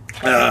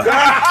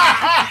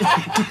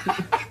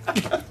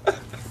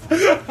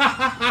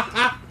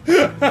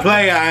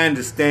 Play, I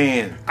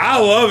understand. I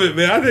love it,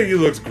 man. I think he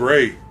looks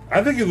great.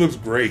 Well, Well,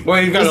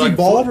 he's got Is he like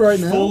bald right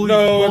now? fully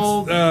No,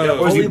 bald. it's,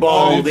 Or is he Only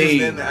baldy?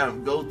 just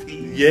in,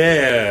 goatee.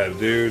 yeah,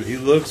 dude. He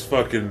looks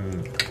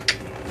fucking.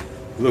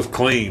 He looks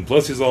clean.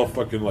 Plus, he's all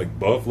fucking like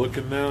buff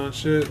looking now and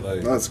shit.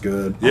 Like, That's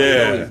good. Oh,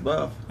 yeah. he's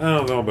buff. I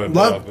don't know about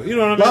La- buff, but you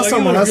know what I mean. Last Like,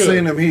 time he when I looks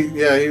seen good.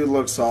 him, he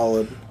looked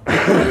solid.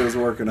 He was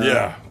working out.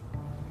 Yeah.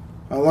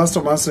 Last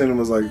time I seen him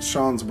was like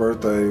Sean's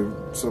birthday,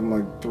 something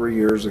like 3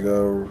 years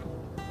ago,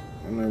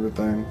 and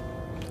everything.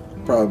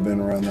 Probably been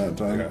around that I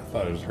time.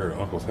 thought I just heard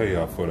Uncle's Hey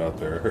Ya foot out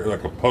there. I heard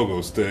like a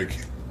pogo stick.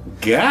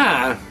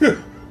 God.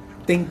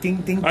 Ding, ding,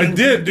 ding. I ding,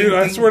 did, ding, dude.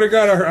 I ding. swear to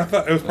God, I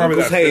thought it was probably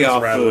Uncle's that hay fence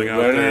off rattling foot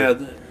out right there.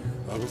 now.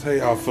 Uncle's Hey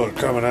Ya foot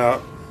coming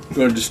out.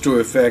 Going to destroy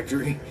a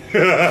factory.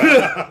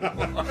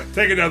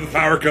 Taking down the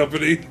power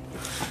company.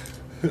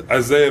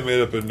 Isaiah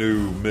made up a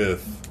new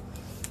myth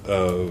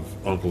of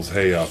Uncle's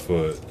Hey Ya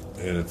foot,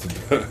 and it's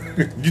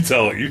you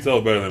tell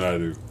it better than I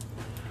do.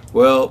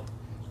 Well,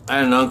 I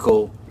had an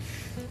uncle,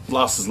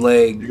 lost his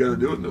leg. You gotta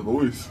do it in the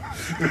voice.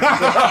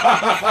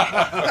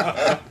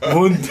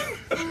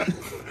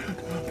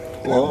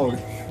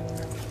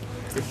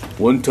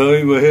 One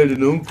time I had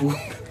an uncle.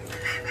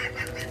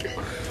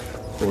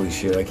 Holy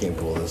shit, I can't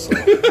pull this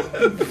off.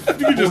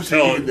 You can just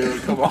tell it.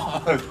 Dude, come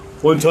on.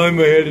 One time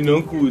I had an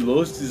uncle who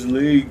lost his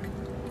leg.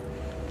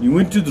 He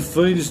went to the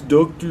finest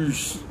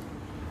doctors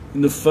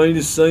and the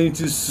finest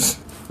scientists.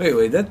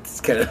 Wait,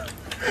 that's kind of...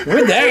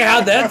 Where'd that...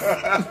 How'd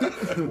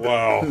that...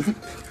 Wow.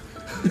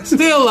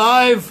 Still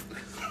alive.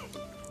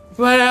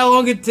 No matter how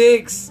long it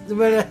takes. No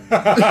matter...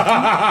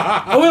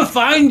 I will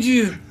find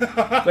you.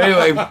 But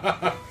anyway,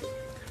 I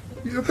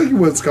think he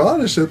went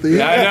Scottish at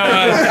the end.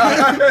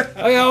 I know.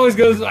 I always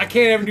goes. I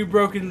can't ever do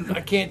broken.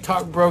 I can't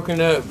talk broken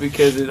up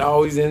because it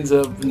always ends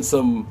up in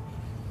some.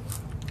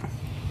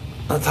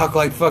 I talk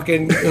like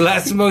fucking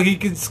last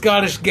Mohican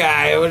Scottish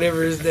guy or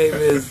whatever his name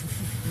is.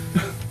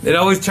 It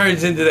always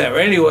turns into that.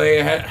 But anyway,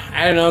 I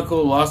had an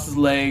uncle who lost his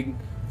leg.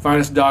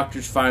 Finest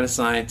doctors, finest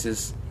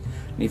scientists.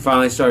 And he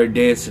finally started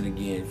dancing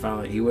again.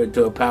 Finally, he went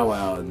to a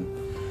powwow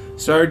and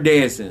started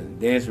dancing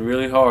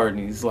really hard.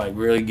 And he's like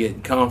really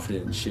getting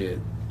confident and shit.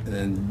 And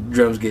then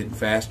drums getting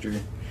faster.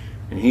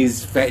 And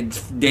he's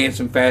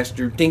dancing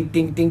faster. Ding,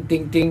 ding, ding,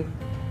 ding, ding.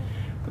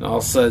 And all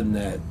of a sudden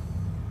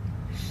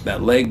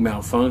that leg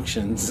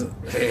malfunctions.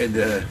 And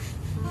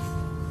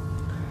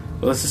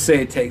let's just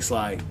say it takes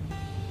like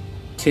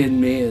 10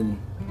 men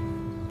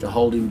to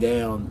hold him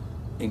down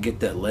and get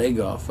that leg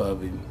off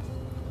of him.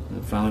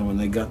 And finally, when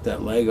they got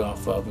that leg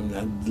off of him,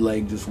 that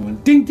leg just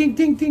went ding, ding,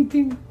 ding, ding,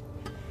 ding.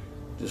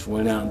 Just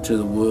went out into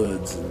the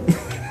woods.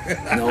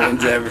 And no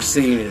one's ever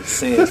seen it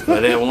since.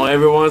 But then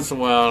every once in a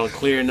while, on a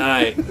clear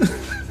night,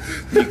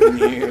 you can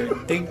hear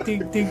ding,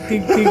 ding, ding,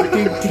 ding, ding,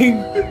 ding,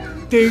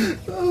 ding, ding.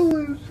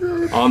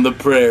 On the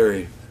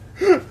prairie.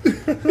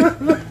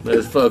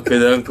 There's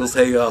fucking Uncle's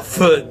hay off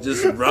foot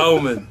just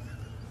roaming.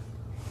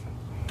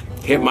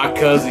 Hit my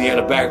cousin, he had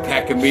a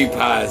backpack of meat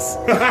pies.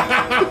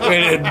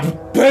 And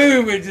it,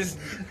 boom, it just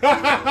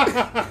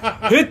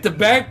hit the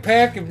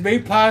backpack and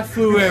meat pies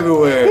flew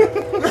everywhere.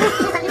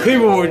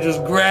 People were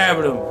just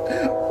grabbing them.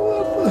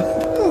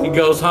 He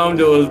goes home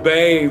to his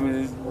babe, and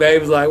his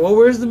babe's like, well,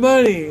 where's the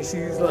money? And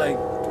she's like,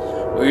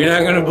 well, you're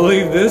not going to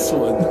believe this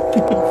one.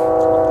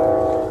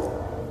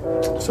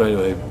 So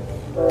anyway,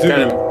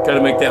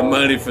 gotta make that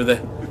money for the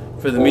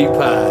meat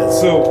pies.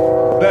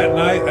 So that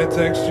night I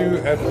text you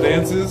at the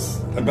dances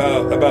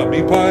about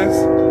meat pies.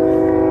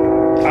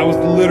 I was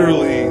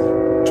literally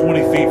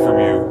 20 feet from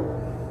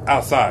you,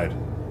 outside.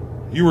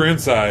 You were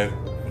inside.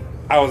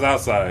 I was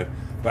outside,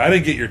 but I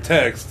didn't get your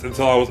text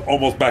until I was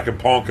almost back in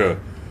Ponca.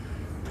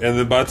 And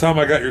then by the time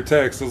I got your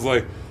text, I was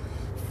like,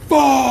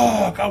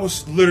 "Fuck!" I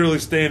was literally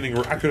standing.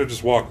 I could have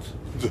just walked.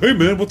 Hey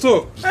man, what's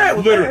up? Hey,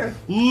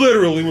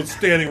 literally was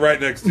standing right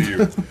next to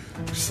you.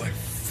 Just like,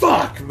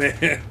 fuck,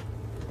 man.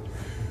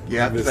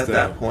 Yeah, because at Missed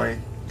that out.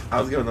 point, I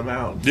was giving them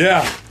out.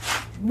 Yeah.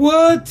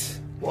 What?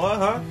 What,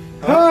 huh?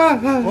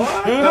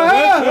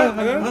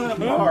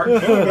 Mark.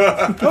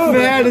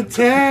 Bad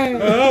attack.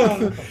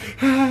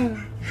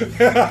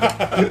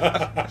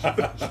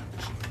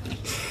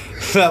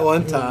 That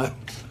one time,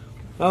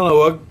 I don't know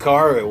what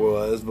car it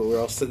was, but we were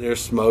all sitting there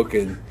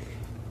smoking.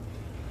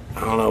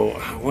 I don't know.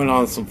 I went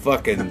on some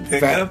fucking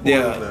Pickup?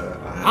 yeah.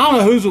 I don't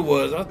know whose it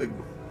was. No,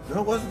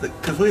 it wasn't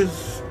because we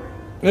was.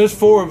 There's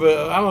 4 of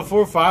us. I don't know, 4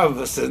 or 5 of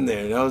us in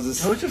there. And I was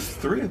just. It was just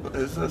 3 of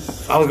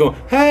us. I was going,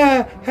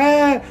 ha,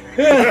 ha,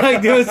 ha,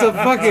 like doing some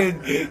fucking,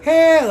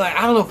 ha, like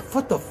I don't know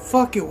what the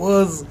fuck it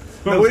was.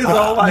 We was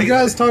all like, You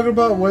guys talking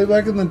about way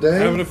back in the day?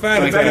 Having a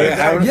fat Like, attack.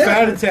 Having a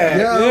fat attack.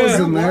 Yeah, I was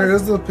in there. It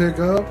was the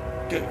pickup.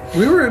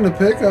 We were in the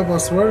pickup. I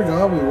swear to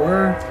God, we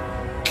were.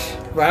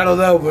 I don't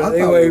know, but I thought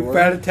anyway, we were.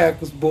 Fat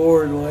Attack was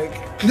bored. Like,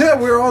 Yeah,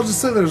 we were all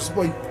just sitting there, just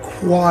like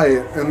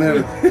quiet, and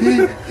then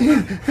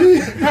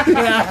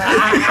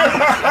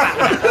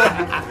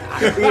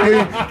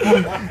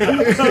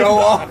go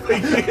off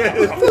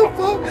again.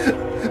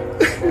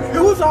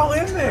 Who was all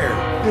in there?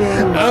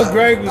 oh,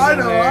 Greg was I in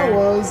know there. I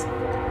was.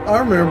 I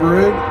remember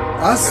it.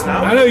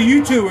 I know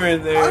you 2 were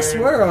in there. I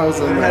swear I was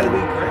in It had to be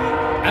there. great.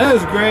 I know it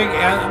was Greg.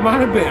 It might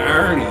have been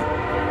Ernie.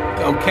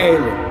 Oh,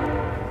 Caleb.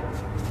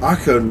 I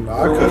couldn't.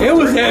 It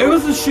was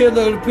a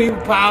shitload of people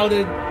piled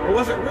in. Or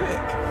was it Rick?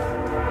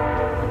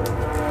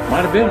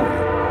 Might have been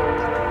Rick.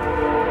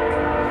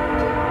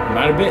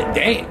 Might have been.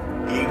 Damn.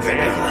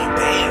 Exactly.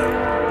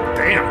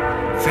 Damn.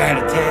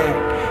 Fat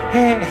Attack.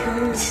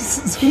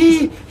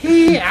 he.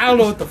 I don't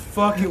know what the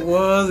fuck it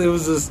was. It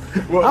was just.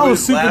 I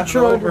was super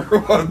drunk.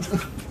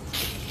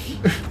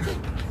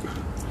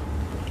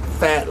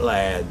 Fat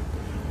lad.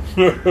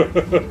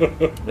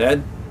 That.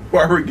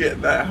 Why we're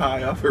getting that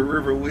high off of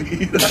river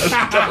weed?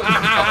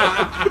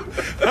 How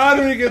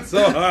did we get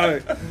so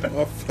high?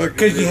 Oh,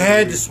 Because you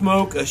had to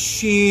smoke a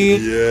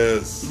shit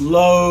Yes.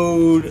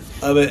 load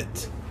of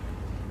it.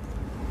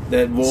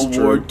 That World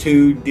true. War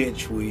II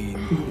ditch weed.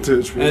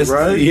 That's-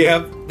 right?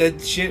 Yep,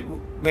 that shit,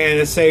 man,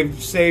 it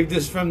saved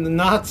us from the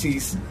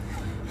Nazis.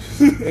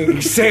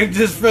 It saved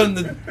us from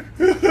the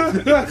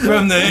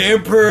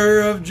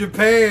Emperor of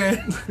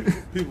Japan.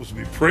 People should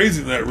be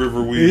praising that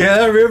river weed. Yeah,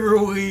 that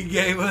river weed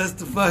gave us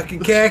the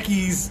fucking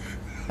khakis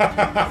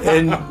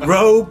and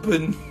rope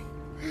and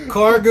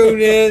cargo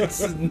nets.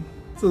 And,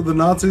 So the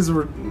Nazis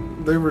were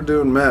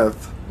doing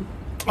meth.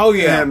 oh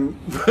yeah, And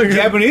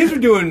Japanese were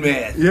doing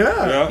meth.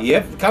 yeah.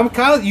 Yep,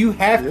 kamikaze. You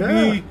have to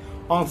Yeah. be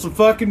on some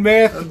fucking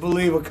meth to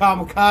believe a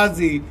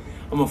kamikaze.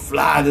 I'm gonna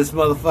fly this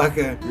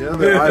motherfucker. Yeah,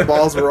 their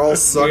eyeballs were all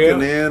sucking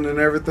Yeah. in and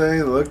everything.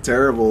 It looked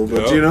terrible.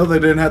 But Yeah. you know, they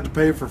didn't have to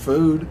pay for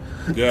food.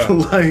 Yeah.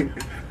 Like,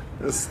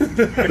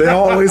 they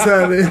always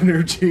had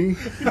energy.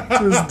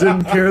 Just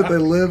didn't care if they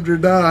lived or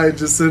died.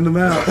 Just send them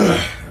out.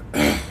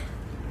 It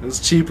was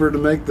cheaper to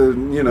make the,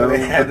 you know, They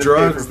had the to pay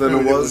drugs for than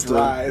it food. was to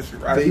rice.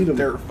 feed them.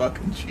 They're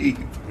fucking cheap.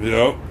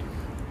 Yep.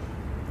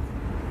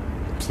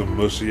 Some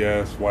mushy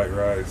ass white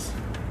rice.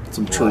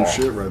 Some true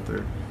shit right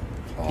there.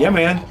 Yeah,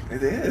 man.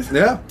 It is.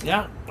 Yeah.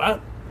 Yeah,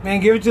 man.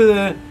 Give it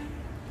to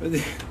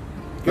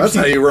That's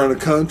how you run a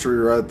country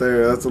right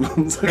there. That's what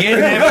I'm saying. Get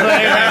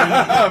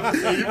that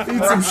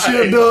Need some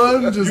shit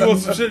done. Just You want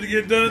some shit to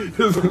get done? Take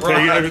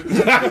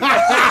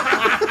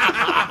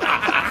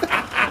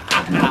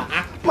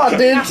my dentures. My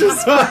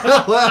dentures.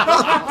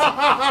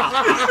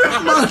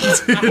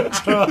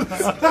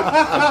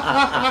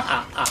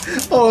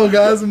 Oh,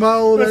 guys, in my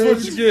old That's age.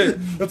 what you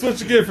get. That's what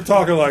you get for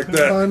talking like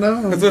that. I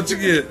know. That's what you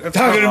get. That's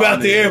Talking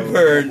about the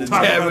emperor and the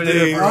Talking about the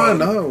Japanese. I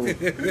know.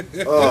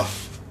 Oh,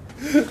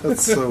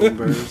 that's so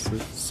embarrassing.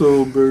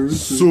 So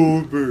embarrassing. so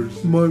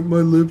embarrassing. My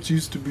lips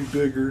used to be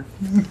bigger.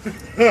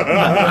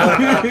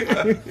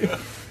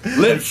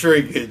 Lip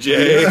shrinkage,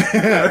 eh? You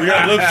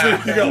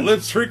got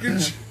lip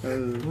shrinkage.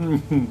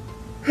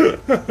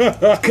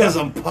 Because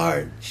I'm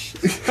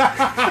parched.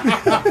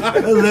 My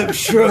lip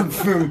shrunk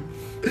from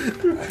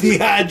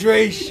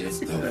dehydration.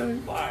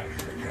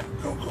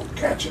 Go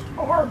catch it,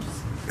 arms.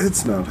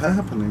 It's not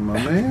happening,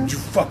 my man. You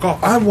fuck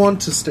off. I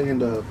want to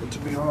stand up, but to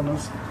be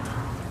honest,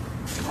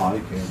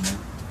 I can't.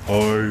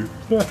 Hi.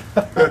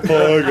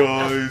 Hi,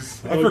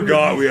 guys. I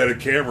forgot we had a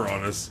camera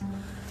on us.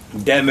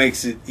 That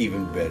makes it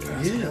even better.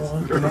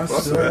 Yeah, can I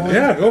still want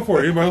Yeah, go for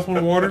it. Anybody else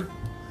want water?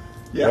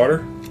 Yeah.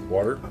 Water.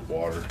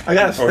 I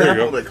got a Oh, here you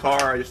sample go. of the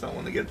car. I just don't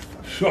want to get.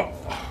 Oh.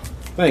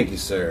 Thank you,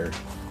 sir.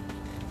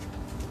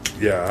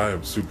 Yeah, I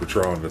am super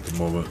tron at the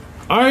moment.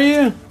 Are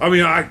you? I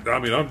mean, I'm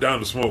down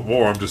to smoke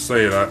more. I'm just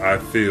saying, I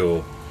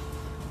feel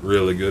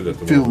really good at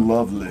the feel moment.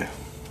 lovely.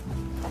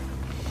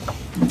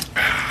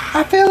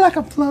 I feel like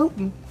I'm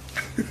floating.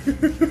 I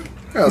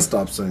gotta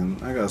stop saying.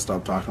 I gotta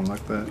stop talking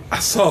like that. I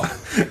saw.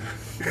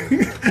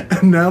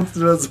 Announced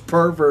it as a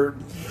pervert.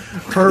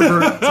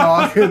 Pervert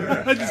talking.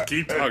 I just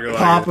keep talking like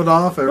Pop it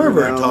off every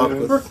Pervert now and talk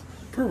then. with-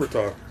 Pervert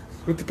talk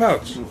with the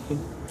pouch.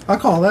 I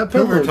call that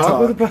pillow Pervert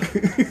talk talk. with a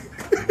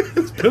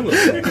It's pillow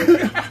talk.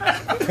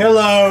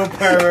 Hello,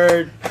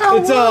 pervert.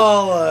 It's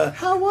all,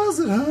 How was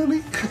it,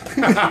 honey?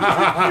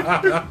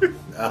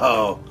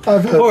 oh.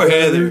 I've had Poor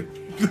better.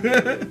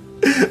 Heather.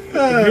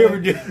 Have you ever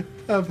do?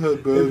 I've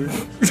had better.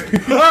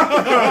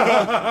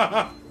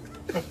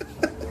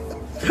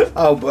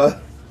 Oh,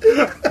 but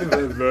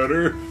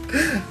Better.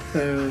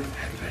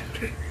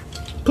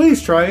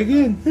 please try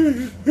again.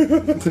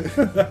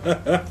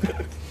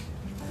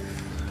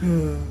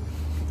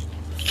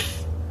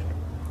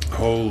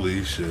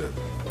 Holy shit.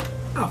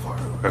 How far?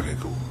 Okay,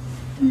 cool.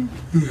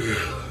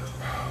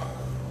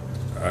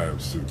 I am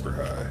super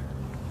high.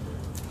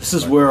 This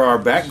is where our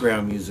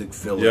background music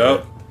filler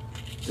Yep.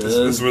 This is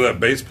does. where that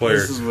bass player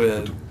This is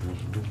where.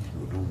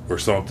 or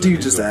something. Do you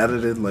just add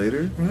it in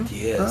later?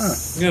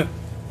 Yes. Yeah.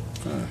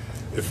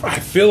 If I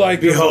feel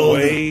like there's a Behold.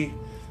 way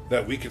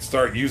that we could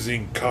start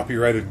using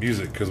copyrighted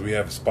music because we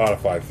have a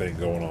Spotify thing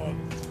going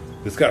on.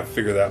 Just got to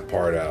figure that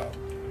part out.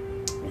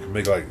 We can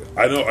make like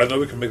I know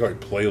we can make like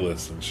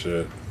playlists and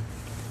shit.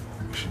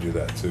 We should do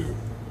that too.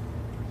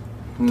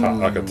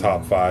 Like a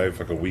top 5,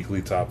 like a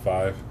weekly top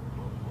 5.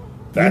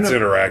 That's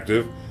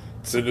interactive.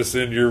 Send us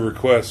in your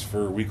requests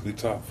for weekly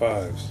top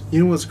 5s.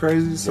 You know what's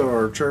crazy? So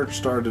our church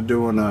started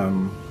doing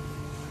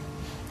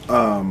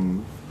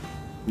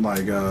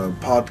like a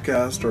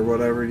podcast or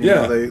whatever. You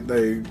Yeah. know,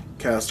 they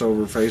cast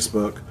over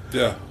Facebook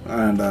Yeah.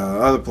 and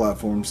other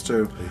platforms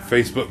too.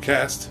 Facebook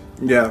cast.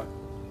 Yeah.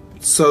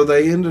 So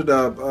they ended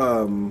up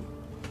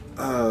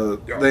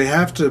they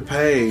have to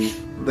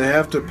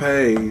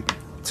pay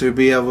to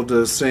be able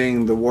to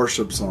sing the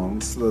worship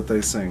songs that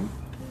they sing.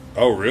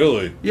 Oh,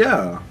 really?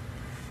 Yeah.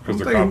 Because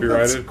I'm they're thinking,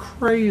 copyrighted? That's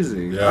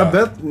crazy. Yeah. I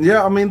bet.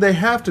 Yeah, I mean they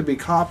have to be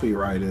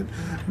copyrighted,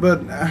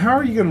 but how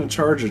are you going to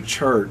charge a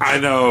church? I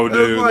know,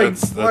 dude.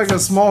 Like a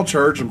small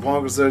church in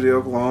Ponca City,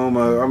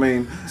 Oklahoma. I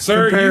mean,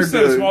 Sir, you compared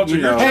said a to, small church.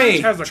 you know, Your Hey,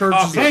 church has a churches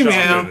coffee hey, shop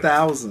man. in it.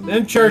 1,000.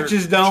 Them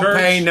churches don't Church-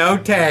 pay no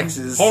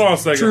taxes. Hold on a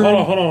second. True.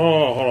 Hold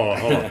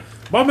on.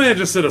 My man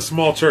just said a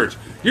small church.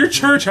 Your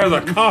church has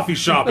a coffee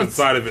shop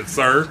inside of it,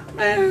 sir.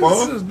 Man,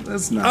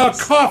 it's A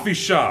nice. coffee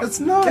shop. It's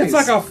nice. It's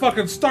like a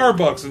fucking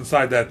Starbucks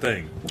inside that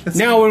thing.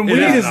 Now, when weed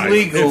It is nice.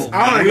 legal, It's-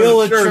 I wanna will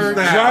go a to church church,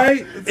 now.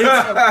 Right? will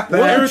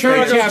a Every time I church go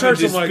to have a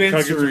church, I'm like, can I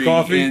get some dispensary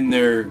coffee? in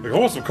their... Like, I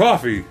want some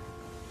coffee.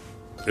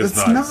 It's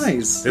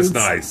nice. It's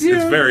nice. yeah,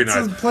 it's very it's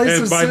a nice. place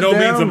And to by sit no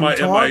means down am I,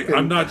 and am I talk I'm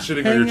and not shitting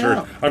on hang your church.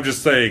 out. I'm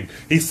just saying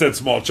he said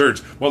small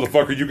church.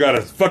 Motherfucker, you got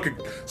a fucking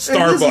It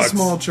Starbucks. is a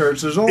small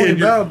church. There's only In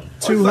your- about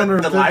It's like the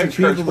 250 live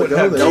church people that would go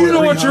have there. Do you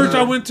know what 300. church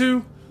I went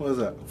to? What is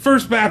that?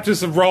 First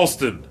Baptist of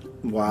Ralston.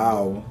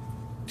 Wow.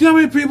 Do you know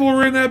how many people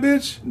were in that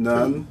bitch?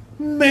 None.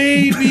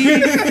 Maybe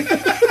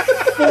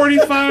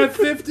 45,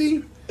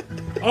 50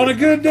 on a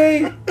good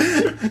day.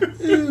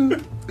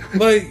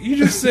 Like, you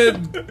just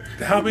said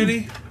how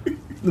many?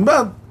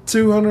 About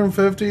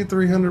 250,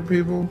 300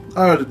 people.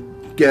 I was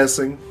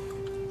guessing.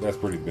 That's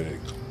pretty big.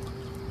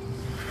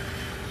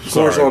 Of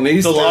course, Sorry. on It's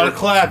Easter, a lot of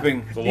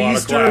clapping. It's a lot of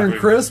Easter and clapping.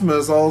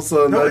 Christmas, all of a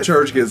sudden No, that it's-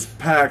 church gets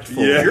packed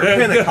full. Yeah. You're It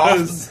Pentecostal.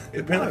 does.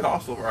 You're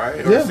Pentecostal,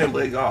 right? Or Yeah.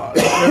 Assembly of God.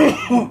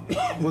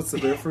 What's the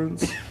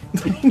difference?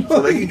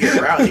 So they can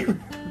get rowdy.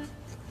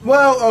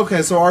 Well,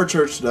 okay, so our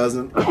church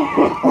doesn't.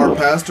 Our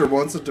pastor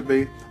wants it to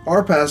be.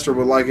 Our pastor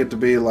would like it to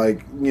be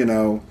like, you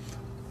know,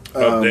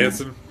 Up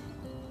dancing.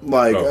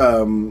 like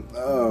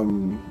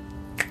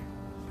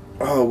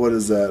Oh. what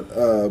is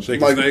that?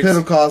 Shaking Like snakes?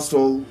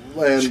 Pentecostal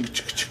and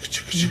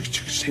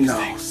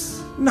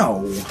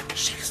no.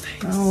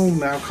 Oh,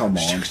 now come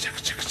on.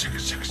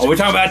 Are we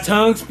talking about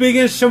tongue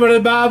speaking? Yeah,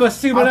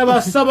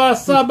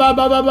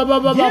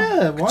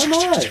 why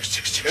not?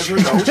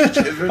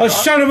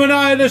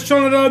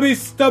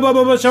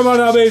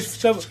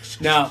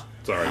 Now,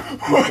 Sorry.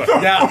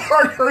 now,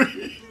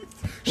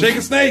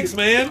 Shaking snakes,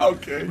 man.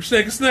 Okay. We're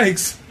shaking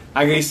snakes.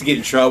 I used to get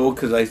in trouble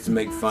because I used to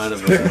make fun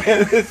of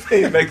it. This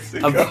thing makes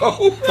it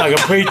go. Like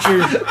a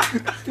preacher.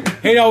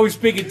 He'd always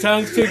speak in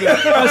tongues too. See, and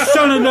that's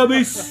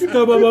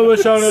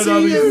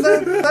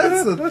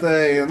the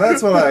thing, and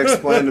that's what I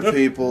explain to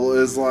people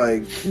is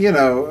like, you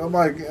know,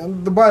 like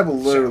the Bible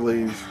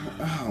literally.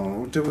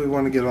 Oh, do we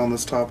want to get on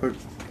this topic?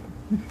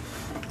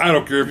 I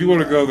don't care. If you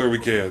want to go there, we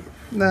can.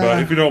 Nah. But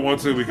if you don't want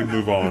to, we can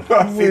move on.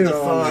 I see We the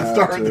don't sun have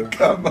starting to. to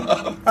come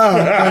up.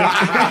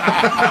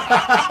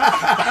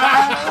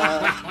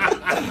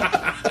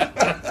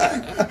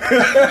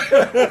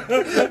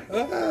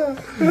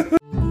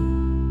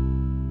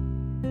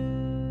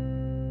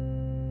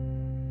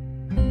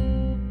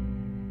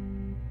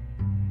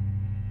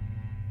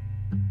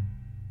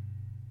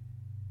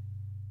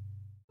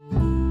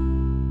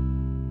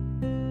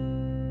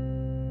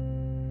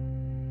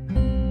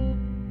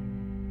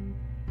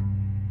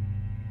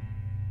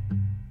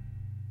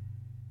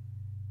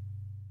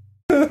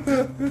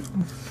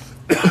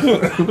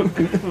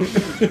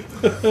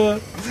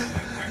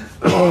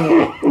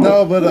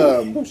 No, but I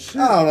don't know. It's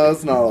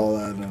not all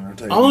that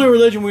entertaining. Only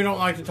religion we don't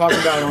like to talk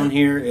about on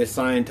here is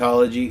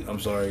Scientology. I'm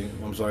sorry.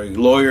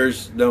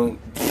 Lawyers don't.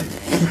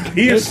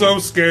 He is so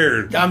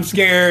scared. I'm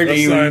scared. Of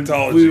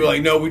Scientology. We were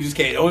like, no, we just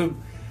can't. Only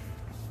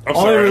I'm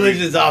sorry.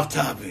 religion is off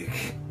topic.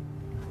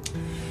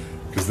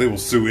 Because they will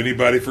sue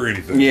anybody for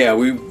anything. Yeah,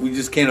 we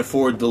just can't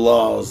afford the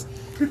laws.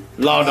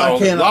 Law I don't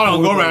can't go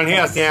afford around the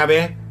here,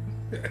 Sammy.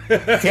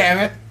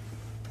 Sammy.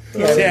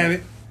 Damn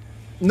it.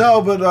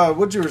 No, but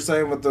what you were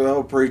saying with the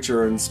whole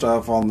preacher and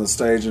stuff on the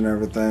stage and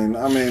everything,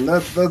 I mean,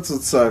 that's what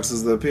sucks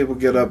is that people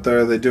get up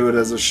there, they do it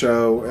as a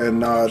show and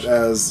not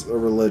as a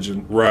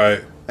religion.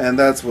 Right. And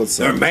that's what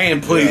sucks. They're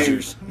man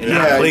pleasers and not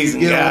Yeah, you pleasing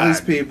get all God.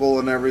 these people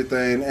and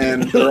everything,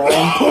 and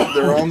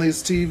they're on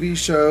these TV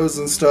shows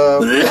and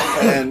stuff,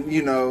 and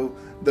you know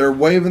they're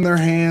waving their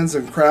hands,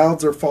 and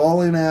crowds are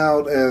falling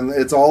out, and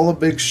it's all a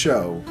big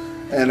show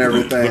and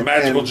everything. The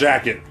magical And-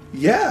 jacket.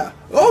 Yeah.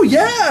 Oh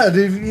yeah. Have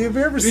you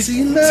ever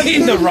seen that?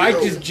 Seen the video?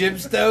 righteous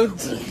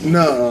gemstones?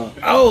 No.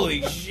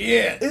 Holy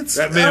shit! It's.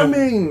 That man I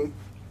mean,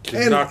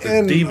 Can knock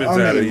the demons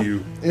I out of mean,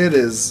 you. It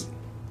is.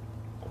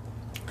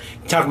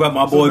 Talk about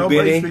my So boy nobody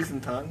Biddy. speaks in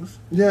tongues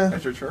Yeah.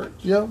 at your church?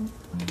 Yep.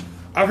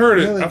 I've heard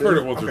it. Yeah, they I've heard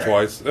do. it once or Okay.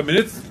 twice. I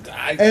mean,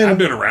 I've And-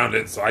 been around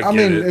it, so I I get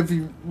mean, it. if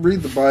you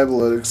read the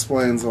Bible, it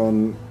explains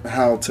on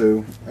how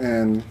to,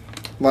 and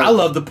like I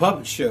love the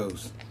puppet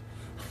shows.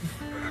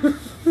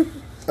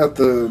 at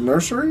the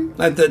nursery.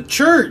 At the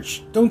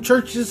church. Don't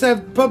churches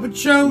have puppet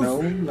shows?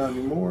 No, not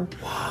anymore.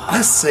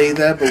 I say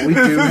that, but we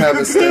do have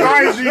a stage.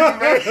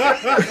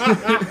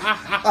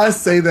 I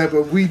say that,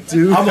 but we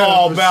do. I'm have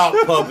all a- about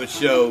puppet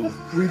shows.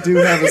 We do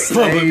have a Puppet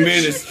stage.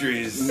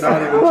 ministries.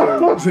 Not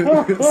even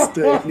joking. A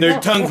stage. Their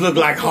tongues look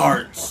like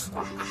hearts.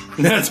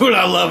 That's what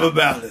I love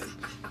about it.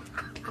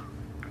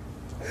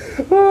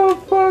 Oh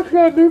fuck!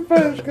 Got a new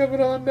fetish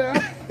coming on now.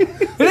 It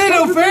ain't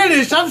no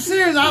fetish. I'm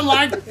serious. I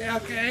like it.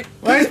 Okay.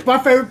 Well, my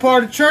favorite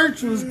part of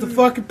church was the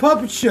fucking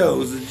puppet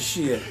shows and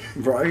shit.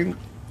 Right?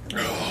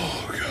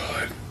 oh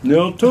god.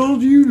 Nell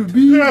told you to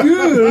be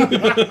good.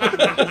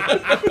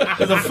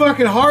 With a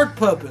fucking heart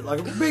puppet, like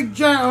a big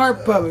giant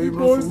heart puppet. You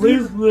must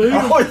listen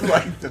I always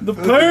liked the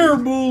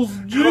parables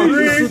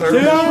Jesus will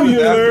Service tell you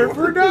never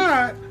never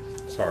die.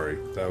 Sorry,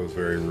 that was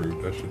very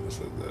rude. I shouldn't have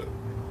said that.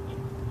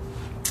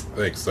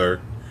 Thanks,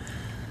 sir.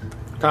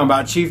 Talking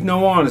about Chief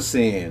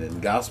Noanasin and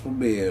Gospel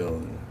Bill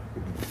and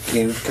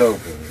Kenneth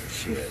Copeland and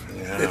shit.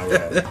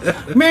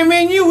 Yeah, right.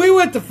 man, we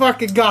went to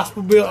fucking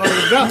Gospel Bill.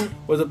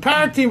 Was it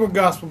Power Team or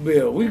Gospel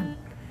Bill? I Me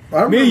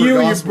remember and you and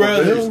your Gospel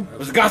brothers. Bill.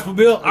 Was it Gospel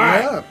Bill? All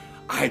right. Yeah.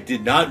 I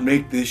did not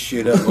make this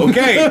shit up.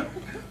 Okay.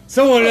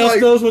 Someone else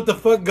Like- knows what the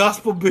fuck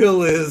Gospel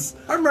Bill is.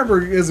 I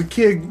remember as a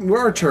kid,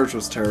 our church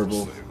was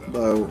terrible.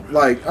 Though,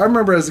 like I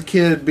remember as a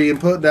kid being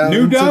put down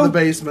New into Dope? the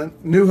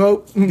basement. New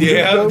Hope.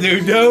 Yeah,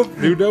 New Dope.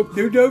 New dope.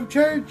 New Dope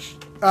Church.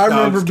 I No, I'm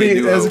remember just kidding,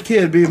 being New as a Hope.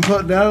 kid being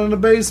put down in the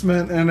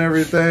basement and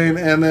everything,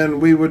 and then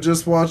we would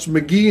just watch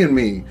McGee and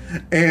Me,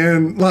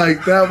 and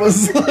like that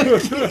was like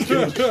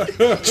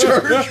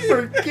church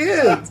for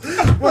kids.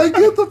 Like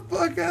get the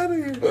fuck out of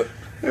here!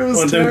 It was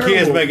One of them terrible.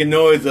 kids making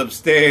noise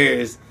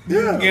upstairs.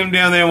 Yeah. Get them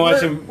down there and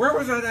watch them. Where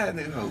was that at,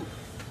 New Hope?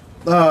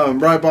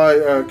 Right by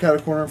cat a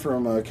corner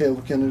from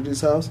Caleb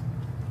Kennedy's house.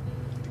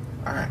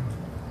 Alright.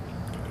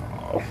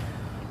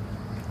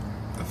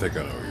 I think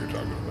I know what you're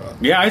talking about.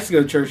 Yeah, I used to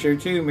go to church there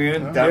too,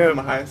 man. Down Yeah. from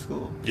the high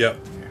school. Yep.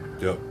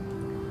 Yep.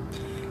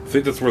 I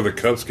think that's where the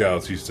Cub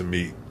Scouts used to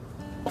meet.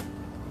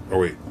 Oh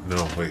wait,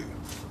 no, wait.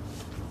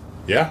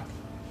 Yeah.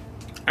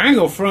 I ain't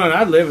gonna front.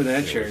 I live in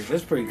that church.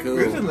 That's pretty cool.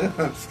 We was in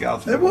the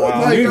Scouts for It a was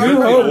while. like-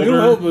 New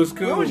Hope was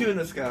cool. When was you in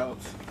the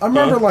Scouts? I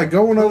remember like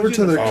going over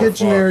to their Oh,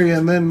 kitchen fuck. area,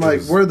 and then like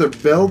was- where the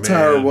bell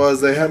tower man.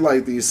 was, they had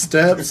like these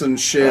steps and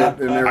shit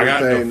and I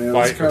got everything. into It a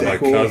was fight with kind my of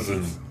cool.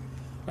 cousin.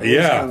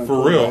 Yeah, kinda for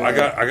cool, real.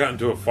 yeah. I got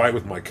into a fight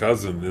with my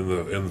cousin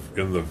in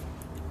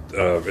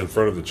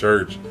front of the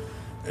church,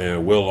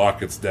 and Will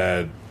Lockett's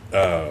dad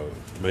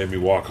made me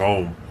walk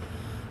home,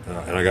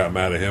 and I got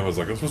mad at him. I was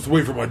like, I'm supposed to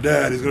wait for my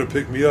dad. He's gonna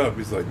pick me up.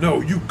 He's like,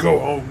 no, you go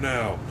home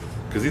now,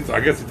 because I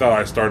guess he thought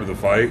I started the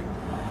fight.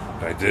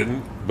 I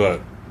didn't, but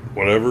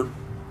whatever.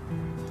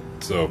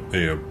 So,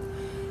 yeah.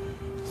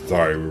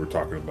 Sorry, we were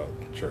talking about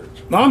church.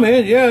 No,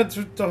 man, yeah, it's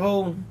the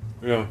whole.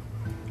 Yeah.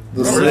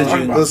 The We're talking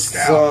sun, about the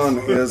Scouts. sun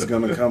is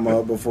going to come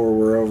up before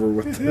we're over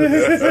with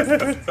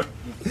this.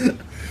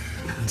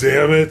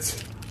 Damn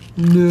it.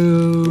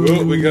 No.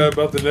 Well, we got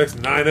about the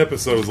next 9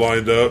 episodes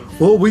lined up.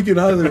 Well, we can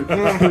either.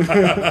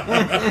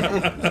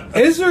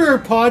 Is there a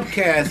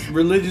podcast,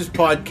 religious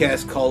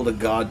podcast called a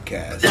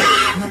Godcast?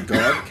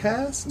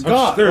 Godcast?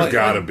 God, There's like-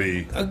 gotta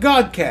be. A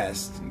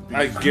Godcast.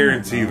 I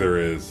guarantee there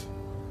is.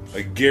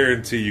 I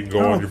guarantee you can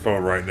go on your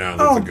phone right now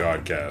and it's a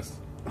Godcast.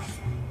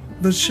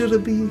 But should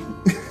it be?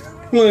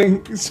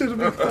 Like, should it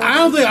be? I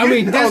don't think. I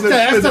mean, that's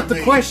there not the shouldn't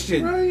be.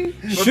 question. Right?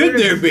 Should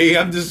there be?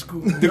 I'm just.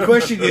 The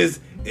question is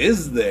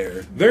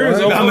there? There is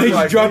Right. Now almost make you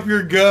like, drop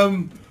your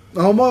gum.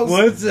 Almost.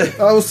 What's it?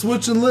 I was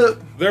switching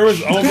lip. there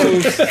was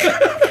almost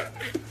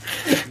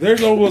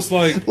there's almost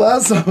like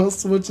Last time I was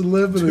switching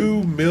lip. And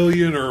 2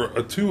 million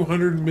or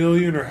 200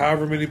 million or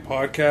however many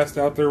podcasts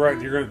out there, right?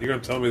 You're gonna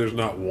tell me there's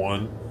not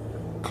one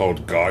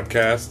called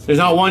Godcast? There's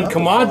not one I'll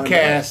find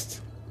Commodcast.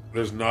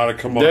 There's not a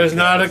come on. There's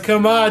not a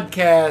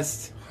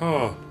Commodcast.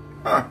 Huh.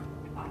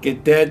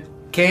 Get that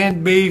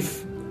canned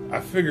beef, I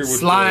figured with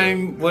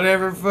slime,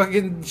 whatever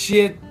fucking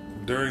shit.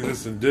 during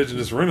this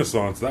indigenous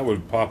renaissance that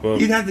would pop up.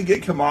 You'd have to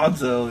get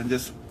Komadzo and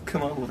just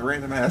come up with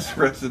random ass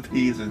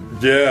recipes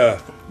and Yeah.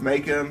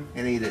 make them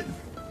and eat it.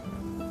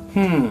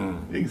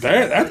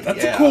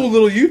 That's a cool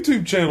little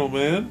YouTube channel,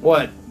 man.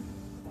 What?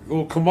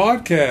 Little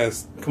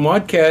Commodcast.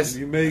 Commodcast.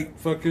 You make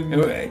fucking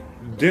Anyway,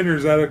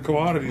 dinners out of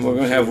commodities. we're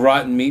gonna have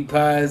rotten meat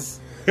pies.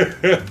 yeah.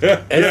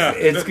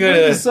 It's What's the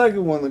gonna.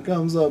 second one that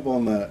comes up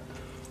on that?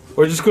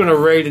 We're just gonna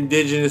rate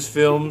indigenous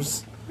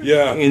films,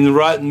 Yeah. and the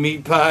rotten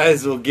meat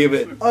pies will give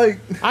it. Like,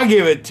 I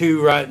give it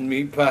 2 rotten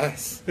meat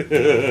pies.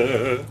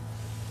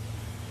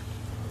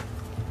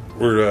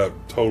 We're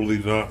totally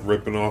not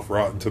ripping off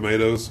Rotten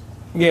Tomatoes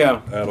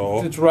Yeah, at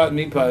all. it's rotten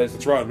meat pies.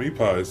 It's rotten meat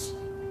pies.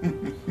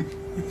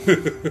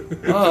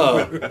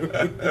 Oh,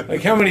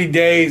 like how many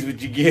days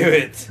would you give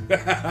it?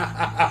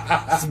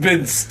 It's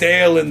been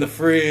stale in the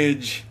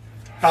fridge.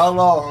 How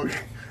long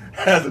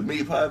has a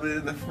meat pie been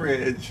in the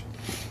fridge,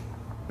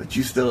 but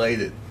you still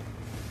ate it?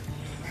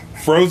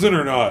 Frozen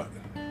or not?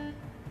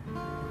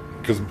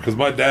 Because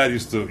my dad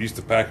used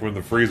to pack them in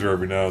the freezer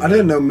every now and I then.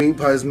 didn't know meat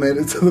pies made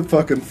it to the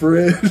fucking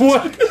fridge.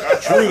 What?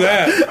 True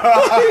that.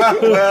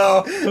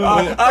 Well,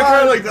 I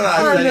kind of looked at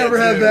Isaiah. I never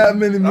had too. that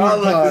many meat I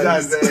looked at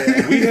pies.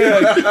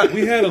 Isaiah.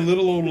 We had a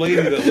little old lady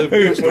that lived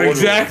next door to us.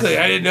 Exactly.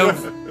 I didn't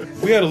know.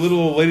 We had a little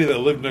old lady that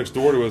lived next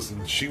door to us,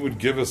 and she would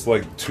give us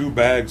like 2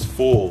 bags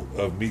full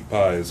of meat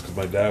pies because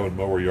my dad would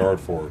mow her yard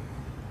for her.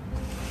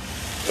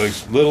 Like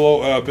little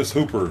old Miss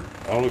Hooper.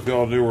 I don't know if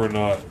y'all knew her or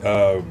not.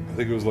 I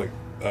think it was like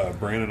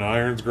Brandon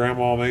Irons'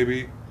 grandma,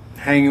 maybe.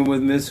 Hanging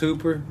with Miss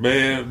Hooper.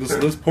 Man,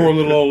 this poor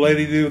little old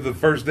lady, dude. The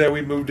first day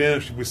we moved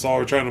in, we saw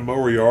her trying to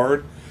mow her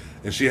yard,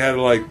 and she had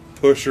to like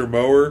push her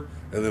mower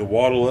and then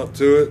waddle up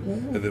to it,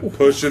 and then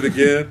push it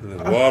again, and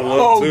then waddle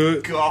up to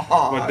it.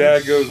 God. My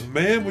dad goes,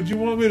 "Man, would you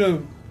want me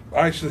to?"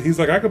 Actually, he's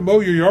like, "I can mow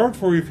your yard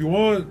for you if you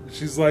want."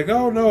 She's like,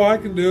 "Oh no, I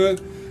can do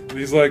it." And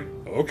he's like,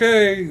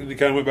 "Okay." And he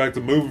kind of went back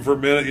to moving for a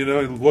minute, you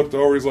know. He looked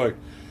over. He's like,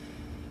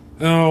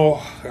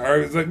 "No." I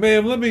was like,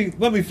 "Man, let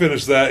me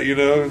finish that," you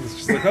know. And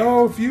she's like,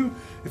 "Oh, if you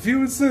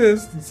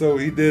insist." And so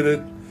he did it.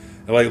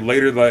 And like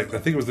later, like I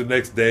think it was the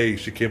next day,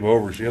 she came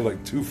over. She had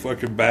like 2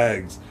 fucking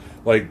bags,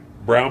 like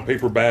brown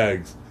paper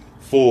bags,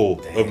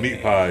 full of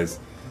meat pies.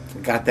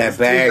 Got that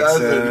bag,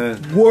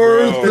 son.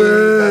 Worth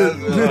it.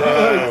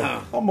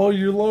 Oh. I'll mow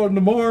your lawn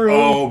tomorrow.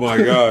 Oh my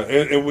god!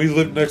 And we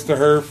lived next to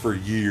her for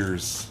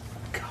years.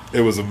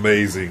 It was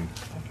amazing.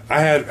 I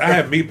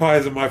had meat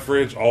pies in my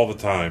fridge all the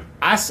time.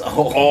 I saw.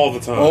 All the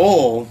time.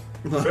 Oh.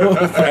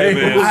 Hey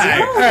man,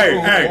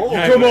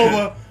 Hey, come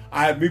over.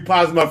 I have meat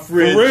pies in my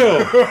fridge. for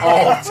real,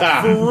 All the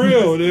time. for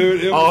real,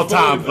 dude. It was All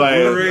time, fucking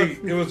player. great.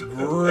 It was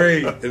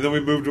great. And then we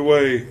moved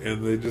away,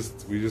 and we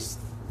just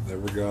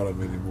never got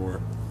them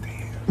anymore.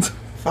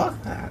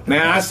 Fuck that.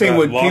 Man, I see that-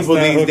 what lost people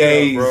that these hookup,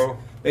 days, bro.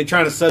 they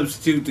try to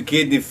substitute the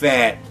kidney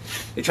fat.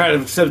 They try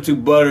to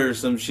substitute butter or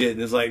some shit,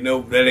 and it's like,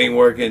 nope, that ain't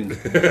working.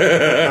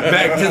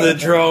 Back to the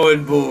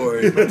drawing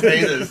board.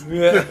 Potatoes.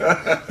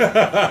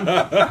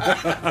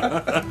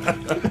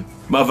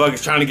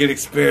 Motherfuckers trying to get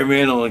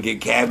experimental and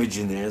get cabbage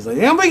in there. It's like,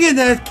 yeah, we get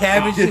that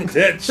cabbage. Get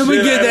that Somebody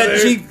shit get out that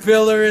of there. cheap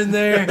filler in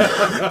there.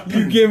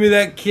 You give me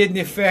that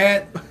kidney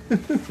fat and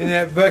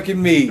that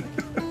fucking meat.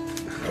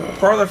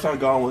 Farthest I've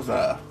gone was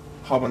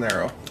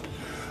habanero.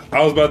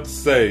 I was about to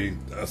say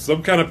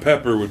some kind of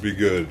pepper would be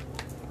good.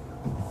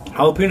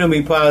 Jalapeno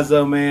meat pies,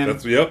 though, man.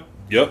 That's yep.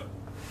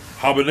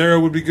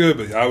 Habanero would be good,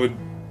 but I would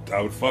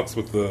fucks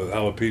with the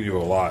jalapeno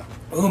a lot.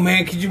 Oh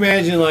man, could you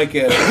imagine like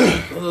one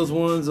of those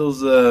ones,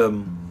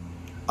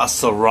 a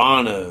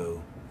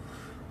serrano,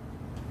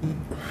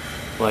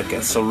 like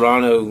a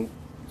serrano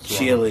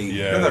chili?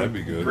 Yeah, that'd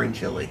be good. Green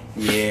chili.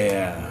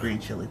 Yeah. Green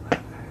chili.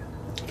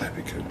 That'd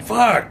be good.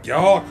 Fuck,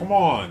 y'all, come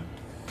on.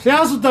 See, I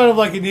also thought of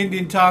like an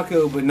Indian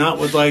taco, but not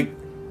with like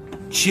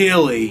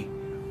chili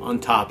on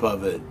top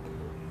of it.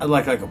 I'd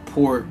like a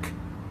pork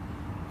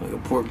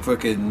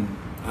fucking,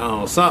 I don't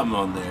know, something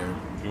on there.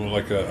 You want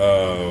like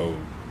a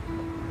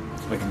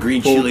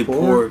green Pulled chili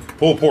pork? pork.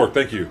 pulled pork?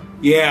 Thank you.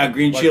 Yeah,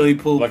 green chili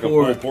pulled like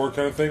pork a pulled pork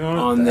kind of thing on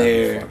it. on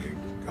there.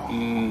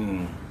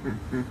 Fucking-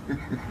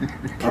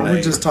 Are we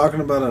just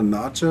talking about a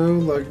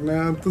nacho? Like,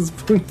 now at this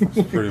point?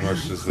 Pretty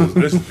much just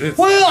it's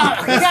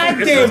Well, god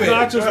damn it!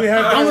 nachos we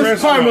have. I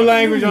was trying my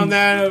language on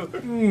that.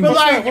 But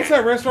like, What's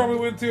that restaurant we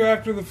went to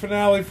after the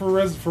finale for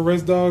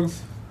Res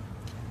Dogs?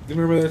 Do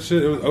you remember that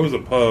shit? It was a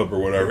pub or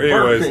whatever.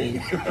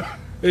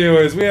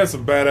 Anyways, we had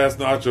some badass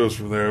nachos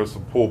from there. It was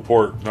some pulled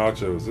pork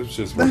nachos. It's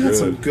just They had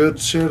some good. good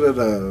shit at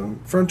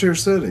Frontier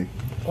City.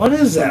 what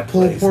is that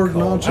pulled place pork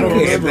called? nachos.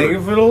 I can't think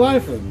of it for the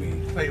life of me.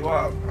 Tell you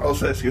what,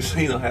 Osage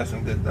Casino has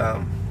some good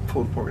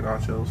pulled pork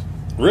nachos.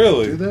 Do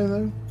Really? they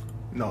though?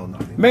 No,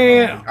 nothing.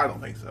 Man. I don't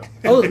think so.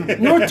 Oh,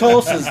 North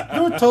Tulsa's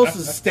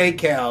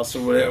Steakhouse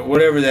or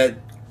whatever that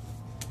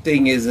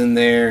thing is in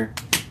there.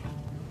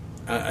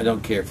 I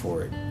don't care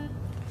for it.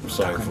 I'm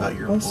sorry Talking for about it.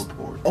 your Also- pulled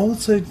pork.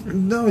 Old say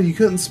no, you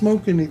couldn't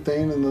smoke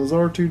anything in those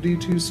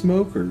R2D2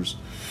 smokers.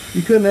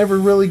 You couldn't ever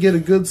really get a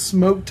good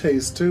smoke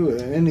taste to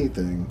it,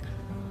 anything.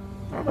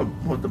 I don't know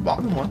what the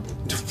bottom one.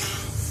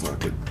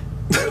 Fuck it.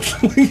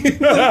 Don't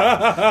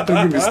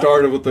get me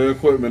started with the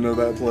equipment of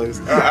that place.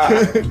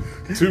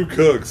 2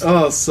 cooks.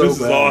 Oh, so this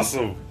bad. is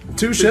awesome.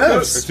 2 Or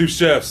chefs. 2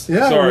 chefs.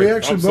 Yeah, sorry. we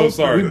actually I'm both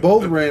so sorry. we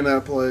both ran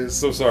that place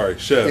So sorry,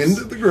 chefs.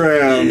 into the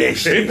ground.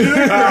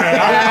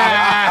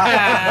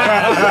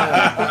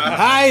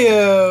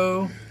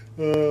 Hi-yo.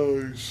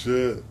 Oh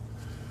shit.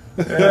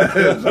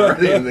 It was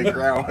already in the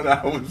ground when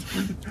I was.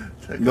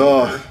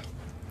 No.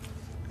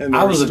 And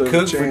I was a there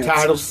cook still for chance.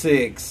 Title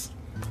VI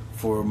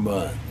for a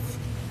month.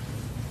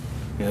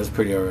 Yeah, that's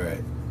pretty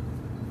alright.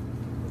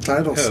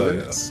 Title Hell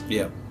 6.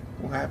 Yep.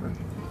 What happened?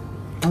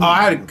 Oh,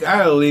 I had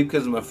to leave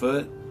because of my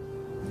foot.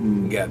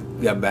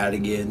 Got bad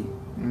again.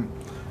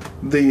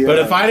 The But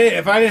if I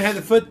didn't have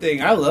the foot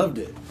thing, I loved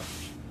it.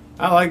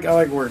 I like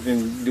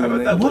working doing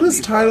bet that. what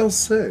is Title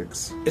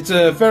 6? It's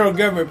a federal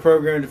government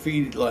program to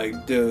feed,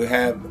 to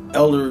have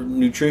elder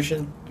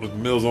nutrition. With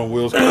Meals on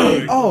Wheels.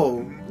 company.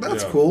 Oh,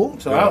 that's Yeah. cool.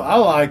 So I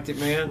liked it,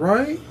 man.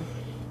 Right?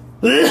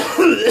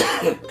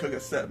 Cook a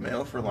set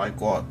meal for like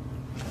what?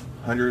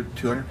 100,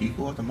 200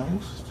 people at the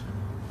most?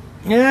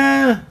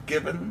 Yeah,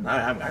 Given?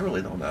 I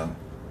really don't know.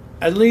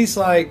 at least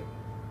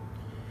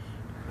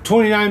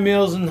 29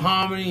 meals in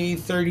Hominy,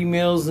 30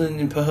 meals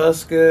in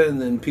Pahuska, and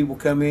then people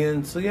come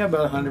in. So yeah,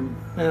 about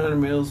 100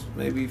 meals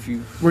maybe if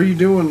you. Were you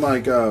doing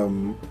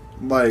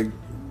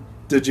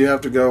did you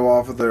have to go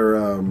off of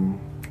their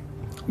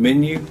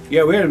Menu?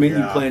 Yeah, we had a menu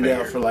Yeah, I planned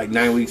out figured. for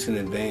 9 weeks in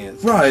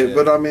advance. right? Yeah.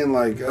 But I mean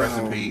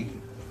Recipe.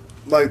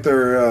 like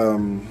their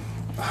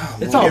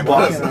It's all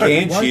box and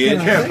can why shit.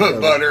 can't I Can't think put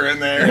of butter in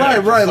there.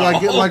 Right.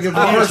 Like if a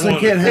person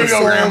can't have Here you go,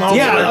 Grandma. salt,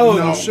 Yeah,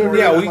 no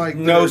sugar, like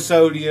no the-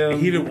 sodium.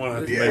 He didn't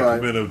want to Yeah. make Right.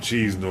 pimento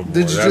cheese no more.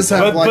 Did you That's just have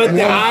But, like but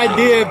the one-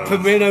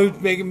 idea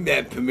of making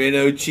that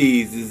pimento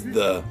cheese is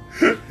the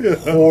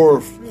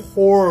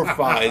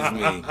horrifies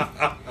me.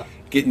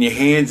 Getting your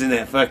hands in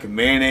that fucking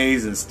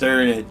mayonnaise and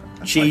stirring it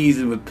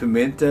cheese with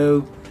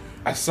pimento.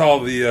 I saw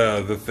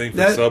the thing for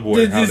That-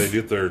 Subway they how just- they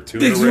get their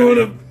tuna They just ready, want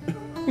to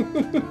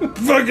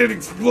fucking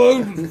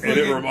explode. and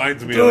it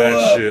reminds me of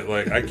that shit.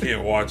 Like I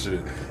can't watch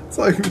it. It's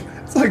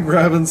like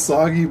grabbing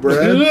soggy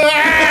bread.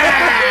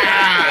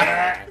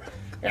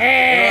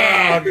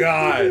 Oh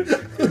god!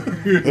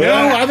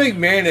 No, I think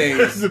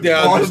mayonnaise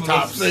down this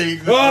top.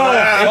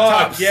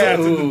 Oh, yeah, it's in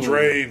Ooh. the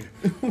drain.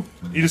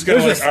 You just gotta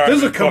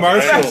There's a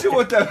commercial. That's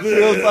what that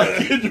feels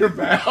like in your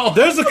mouth.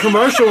 There's a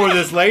commercial where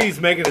this lady's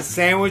making a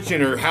sandwich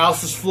and her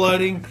house is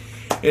flooding,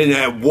 and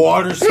that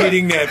water's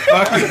hitting that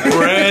fucking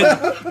bread,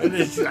 and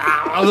it's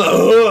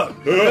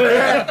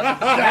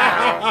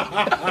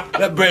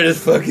that bread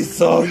is fucking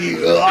soggy. You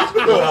know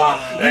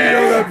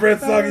that bread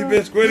soggy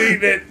bitch. Quit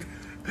eating it.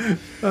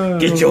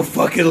 Get your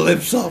fucking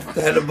lips off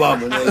that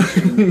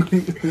abomination.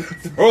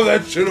 Throw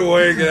that shit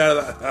away and get out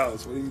of the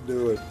house. What are you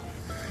doing?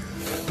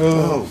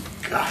 Oh,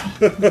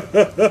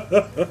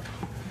 God.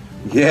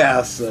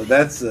 Yeah, so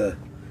that's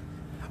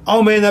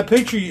Oh man, that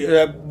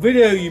that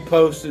video you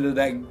posted of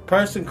that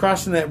person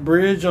crossing that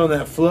bridge on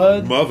that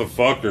flood.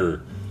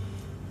 Motherfucker.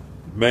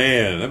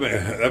 Man,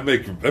 that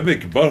make your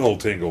butthole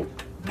tingle.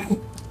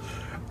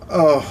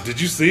 Oh Did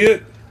you see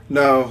it?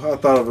 no, I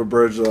thought of a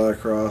bridge that I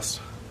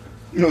crossed.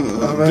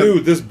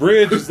 Dude, this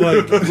bridge is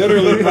like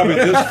literally probably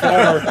this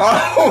far.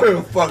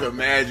 Oh, fuck!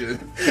 Imagine.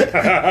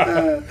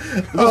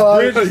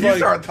 Bridge is You like,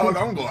 start talking,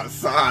 I'm going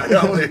outside.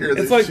 I want to hear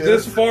this. it's like shit.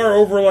 this far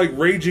over like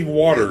raging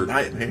water,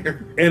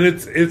 Nightmare. and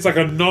it's like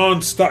a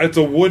non-stop. It's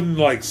a wooden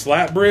like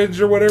slat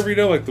bridge or whatever, you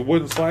know, like the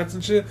wooden slats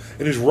and shit.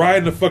 And he's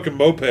riding a fucking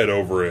moped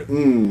over it,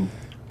 and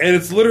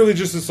it's literally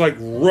just this like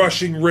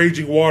rushing,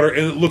 raging water,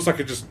 and it looks like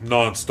it just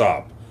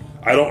non-stop.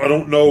 I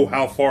don't know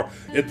how far.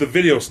 The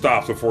video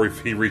stops before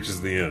he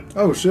reaches the end.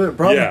 Oh shit!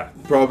 Probably, Yeah.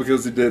 probably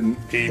because he didn't.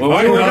 He Well,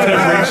 might we not were-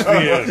 have reached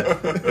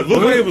the end. It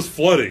looked like it was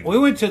flooding. We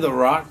went to the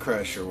Rock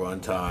Crusher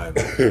one time,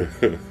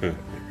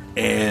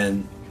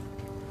 and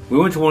we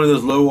went to one of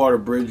those low water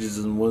bridges,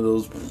 and one of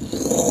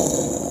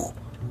those.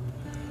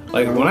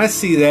 Like when I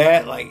see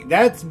that, like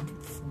that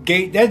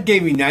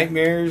gave me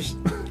nightmares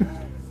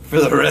for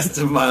the rest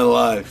of my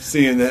life.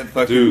 Seeing that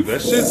fucking Dude,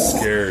 that shit's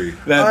scary.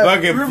 that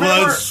fucking remember-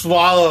 flood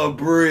swallow a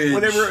bridge.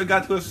 Whenever it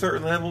got to a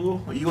certain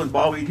level, you and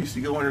Bobby used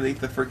to go underneath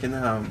the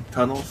freaking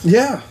tunnels.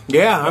 Yeah,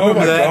 Yeah, I Oh remember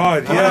my that. god, I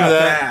remember yeah.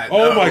 that.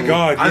 Oh my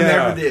god, I yeah.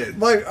 never did.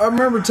 like I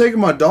remember taking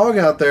my dog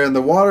out there, and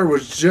the water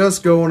was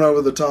just going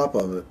over the top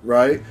of it,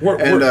 right?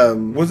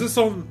 And was this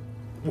on?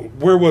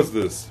 Where was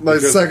this? like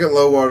Because- second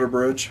low water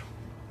bridge.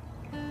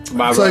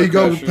 My So Rock you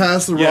go Crusher.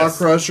 past the Rock Yes.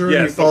 Crusher and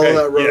you Yes, follow okay,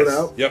 that road yes.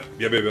 out. Yep.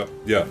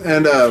 Yeah.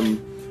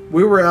 And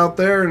we were out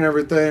there and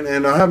everything,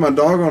 and I had my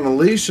dog on a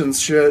leash and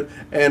shit,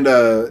 and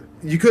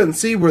you couldn't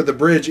see where the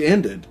bridge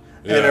ended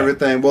Yeah. and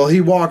everything. Well,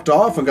 he walked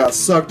off and got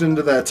sucked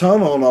into that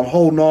tunnel, and I'm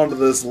holding on to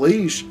this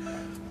leash.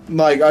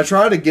 Like I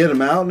tried to get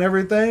him out and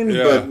everything,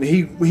 Yeah. but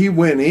he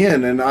went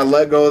in, and I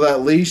let go of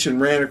that leash and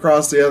ran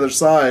across the other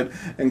side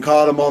and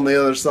caught him on the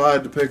other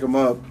side to pick him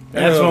up.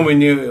 That's when we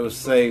knew it was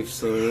safe,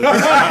 so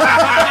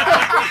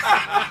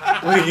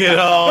we could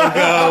all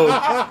go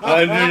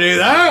underneath.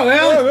 Oh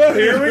well,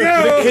 Here we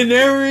go. the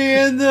canary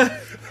in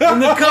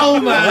the coal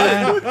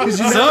mine.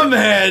 Some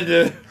had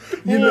to.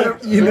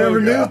 You never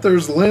knew if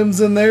there's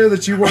limbs in there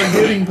that you weren't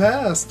getting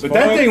past. But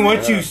that thing,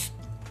 once you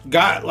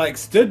got like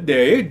stood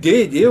there, it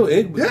did.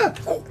 It Yeah,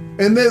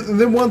 and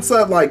then once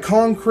that like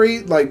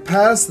concrete like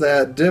past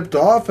that dipped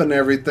off and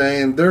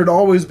everything, there'd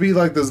always be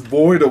like this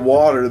void of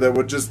water that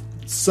would just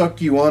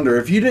suck you under.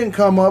 If you didn't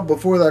come up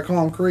before that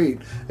concrete,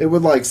 it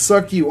would like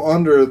suck you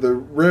under the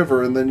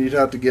river, and then you'd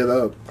have to get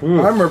up. I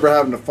remember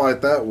having to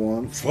fight that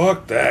one.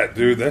 Fuck that,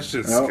 dude. That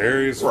shit's Yep.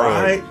 scary as fuck.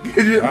 Right?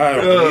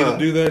 I don't need to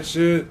do that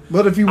shit.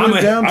 But if you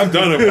went down, I've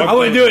done it. I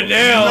wouldn't do it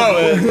now,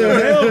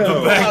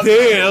 but back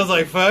then I was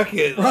like, "Fuck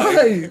it."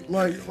 right,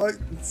 like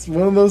it's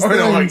one of those Or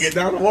don't want things. to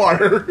get down the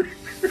water.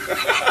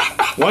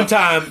 One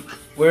time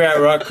we were at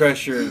Rock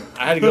Crusher.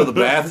 I had to go to the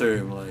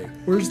bathroom. Like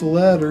Where's the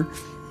ladder?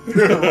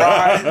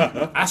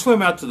 Right? I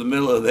swam out to the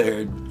middle of there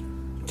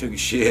and took a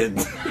shit.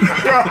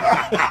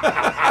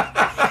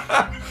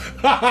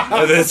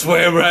 And then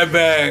swam right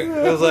back.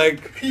 I was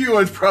like, You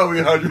and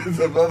probably hundreds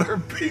of other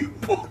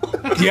people.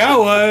 yeah, I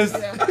was.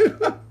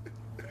 But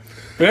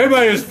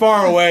everybody was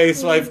far away,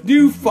 so I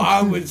knew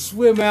I would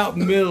swim out in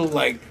the middle.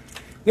 Like,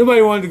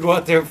 nobody wanted to go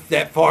out there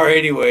that far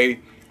anyway.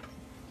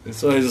 And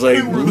so I was like,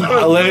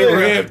 I let it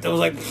rip. I was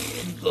like,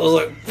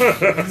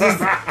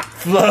 just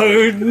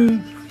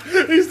floating.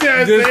 He's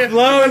down Just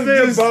floating.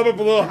 Just bump up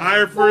a little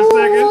higher for a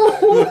second.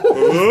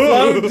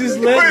 floating, just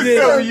letting Wait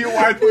till it. you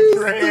wipe with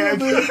your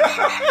hands.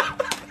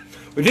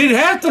 We didn't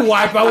have to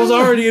wipe. I was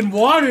already in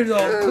water,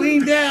 though.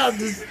 Cleaned out.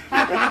 Just...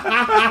 and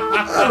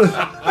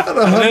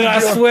then I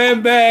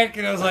swam back,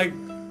 and I was like,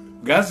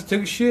 guys, I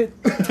took a shit.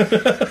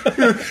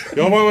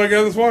 Y'all might want to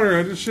get this water.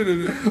 I just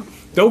shitted it.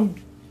 Don't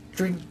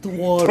drink the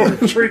water.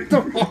 Drink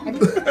the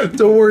water.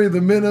 Don't worry,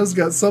 the minnows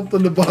got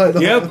something to bite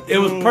on. Yep, it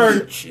was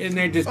perch, and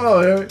they just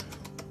Oh yeah.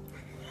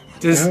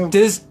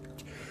 just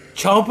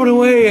chomping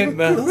away at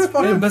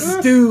my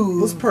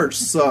stew. Those perch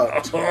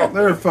sucked.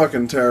 They're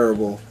fucking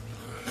terrible.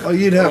 Like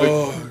you'd have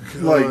a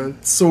like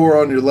sore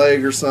on your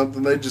leg or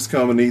something. They just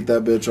come and eat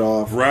that bitch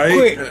off. Right?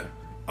 Wait,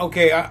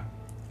 okay.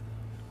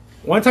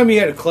 One time you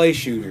had a clay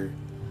shooter,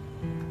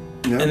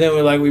 Yeah. and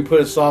then we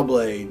put a saw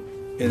blade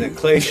in a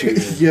clay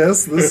shooter,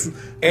 Yes, this and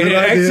good it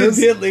ideas.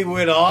 accidentally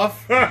went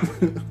off,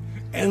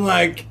 and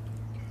like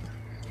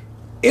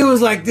it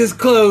was like this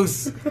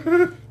close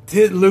to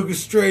hit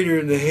Lucas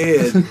Strader in the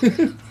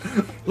head.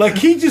 Like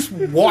he just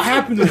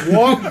happened to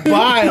walk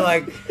by,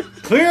 like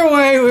clear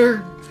away.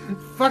 We're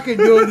fucking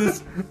doing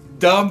this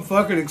dumb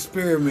fucking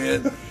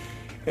experiment,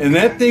 and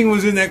that thing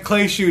was in that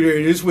clay shooter,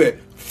 and it just went.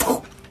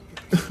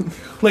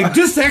 Like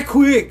just that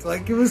quick,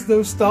 like there was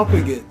no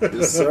stopping it.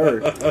 Yes, sir.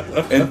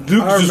 And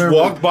Luke I just remember.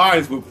 walked by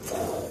and went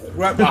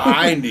right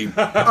behind him.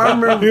 I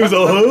remember. He was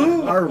like,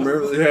 huh? I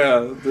remember.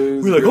 Yeah,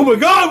 dude. We were like, oh my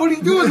god, what are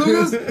you doing,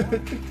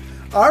 Lucas?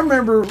 I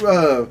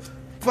remember.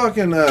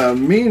 Fucking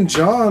me and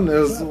John. It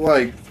was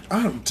like,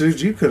 oh, dude,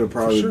 you could have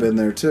probably been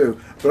there too.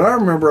 But I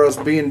remember us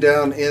being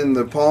down in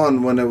the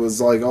pond when it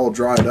was like all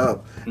dried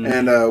up,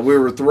 and we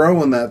were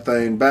throwing that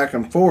thing back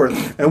and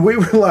forth, and we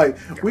were like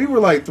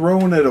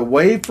throwing it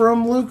away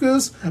from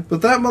Lucas,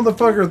 but that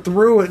motherfucker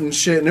threw it and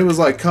shit, and it was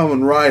like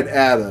coming right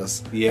at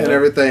us Yeah. and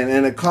everything,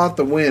 and it caught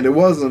the wind. It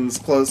wasn't as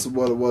close as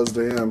what it was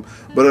to him,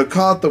 but it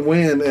caught the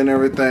wind and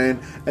everything,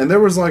 and there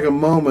was like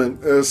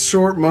a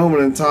short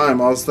moment in time.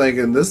 I was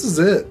thinking, this is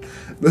it.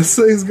 This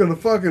thing's gonna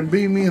fucking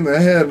beat me in the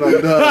head and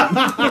I'm done.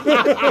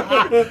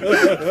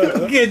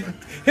 Get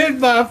hit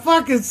by a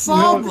fucking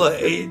saw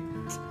blade.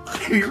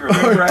 You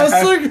remember, I was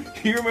thinking-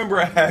 you remember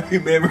a happy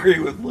memory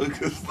with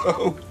Lucas,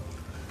 though?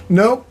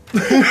 Nope.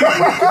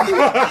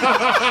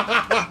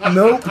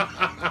 Nope.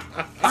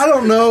 I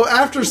don't know.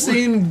 After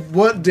seeing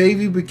what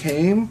Davey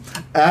became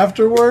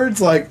afterwards,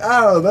 like,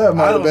 oh, that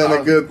might have been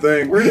a good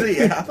thing. Where's he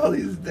at? I thought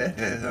he was dead.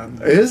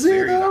 Is he,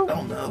 Serious. though? I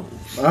don't know.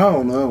 I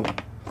don't know.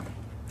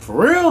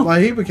 For real?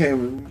 Like, he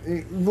became,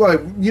 like,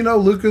 you know,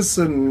 Lucas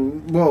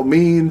and, well,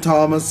 me and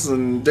Thomas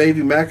and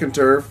Davey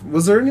McInturf.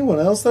 Was there anyone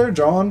else there?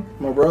 John,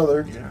 my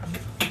brother. Yeah.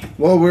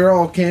 Well, we were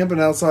all camping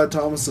outside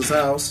Thomas's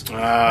house.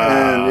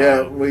 And,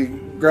 yeah, we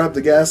grabbed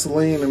the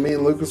gasoline, and me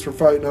and Lucas were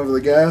fighting over the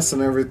gas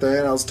and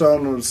everything. I was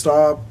telling him to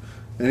stop,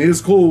 and he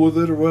was cool with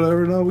it or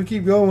whatever. No, we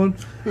keep going.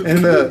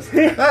 And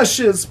that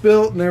shit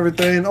spilt and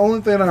everything.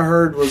 Only thing I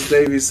heard was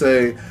Davey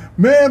say,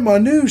 "Man, my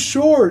new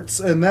shorts,"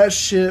 and that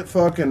shit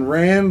fucking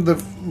ran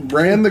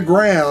the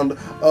ground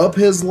up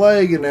his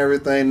leg and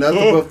everything.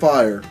 Nothing but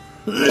fire.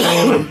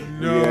 No.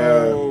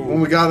 Yeah. When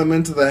we got him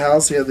into the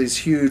house, he had these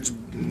huge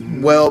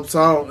whelps.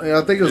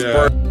 I think it was Yeah.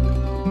 burnt.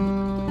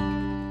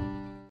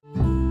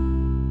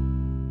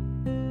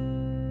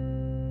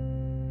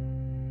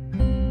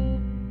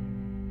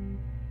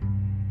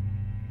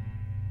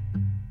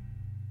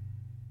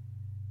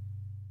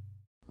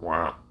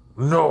 Wow.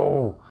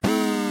 No.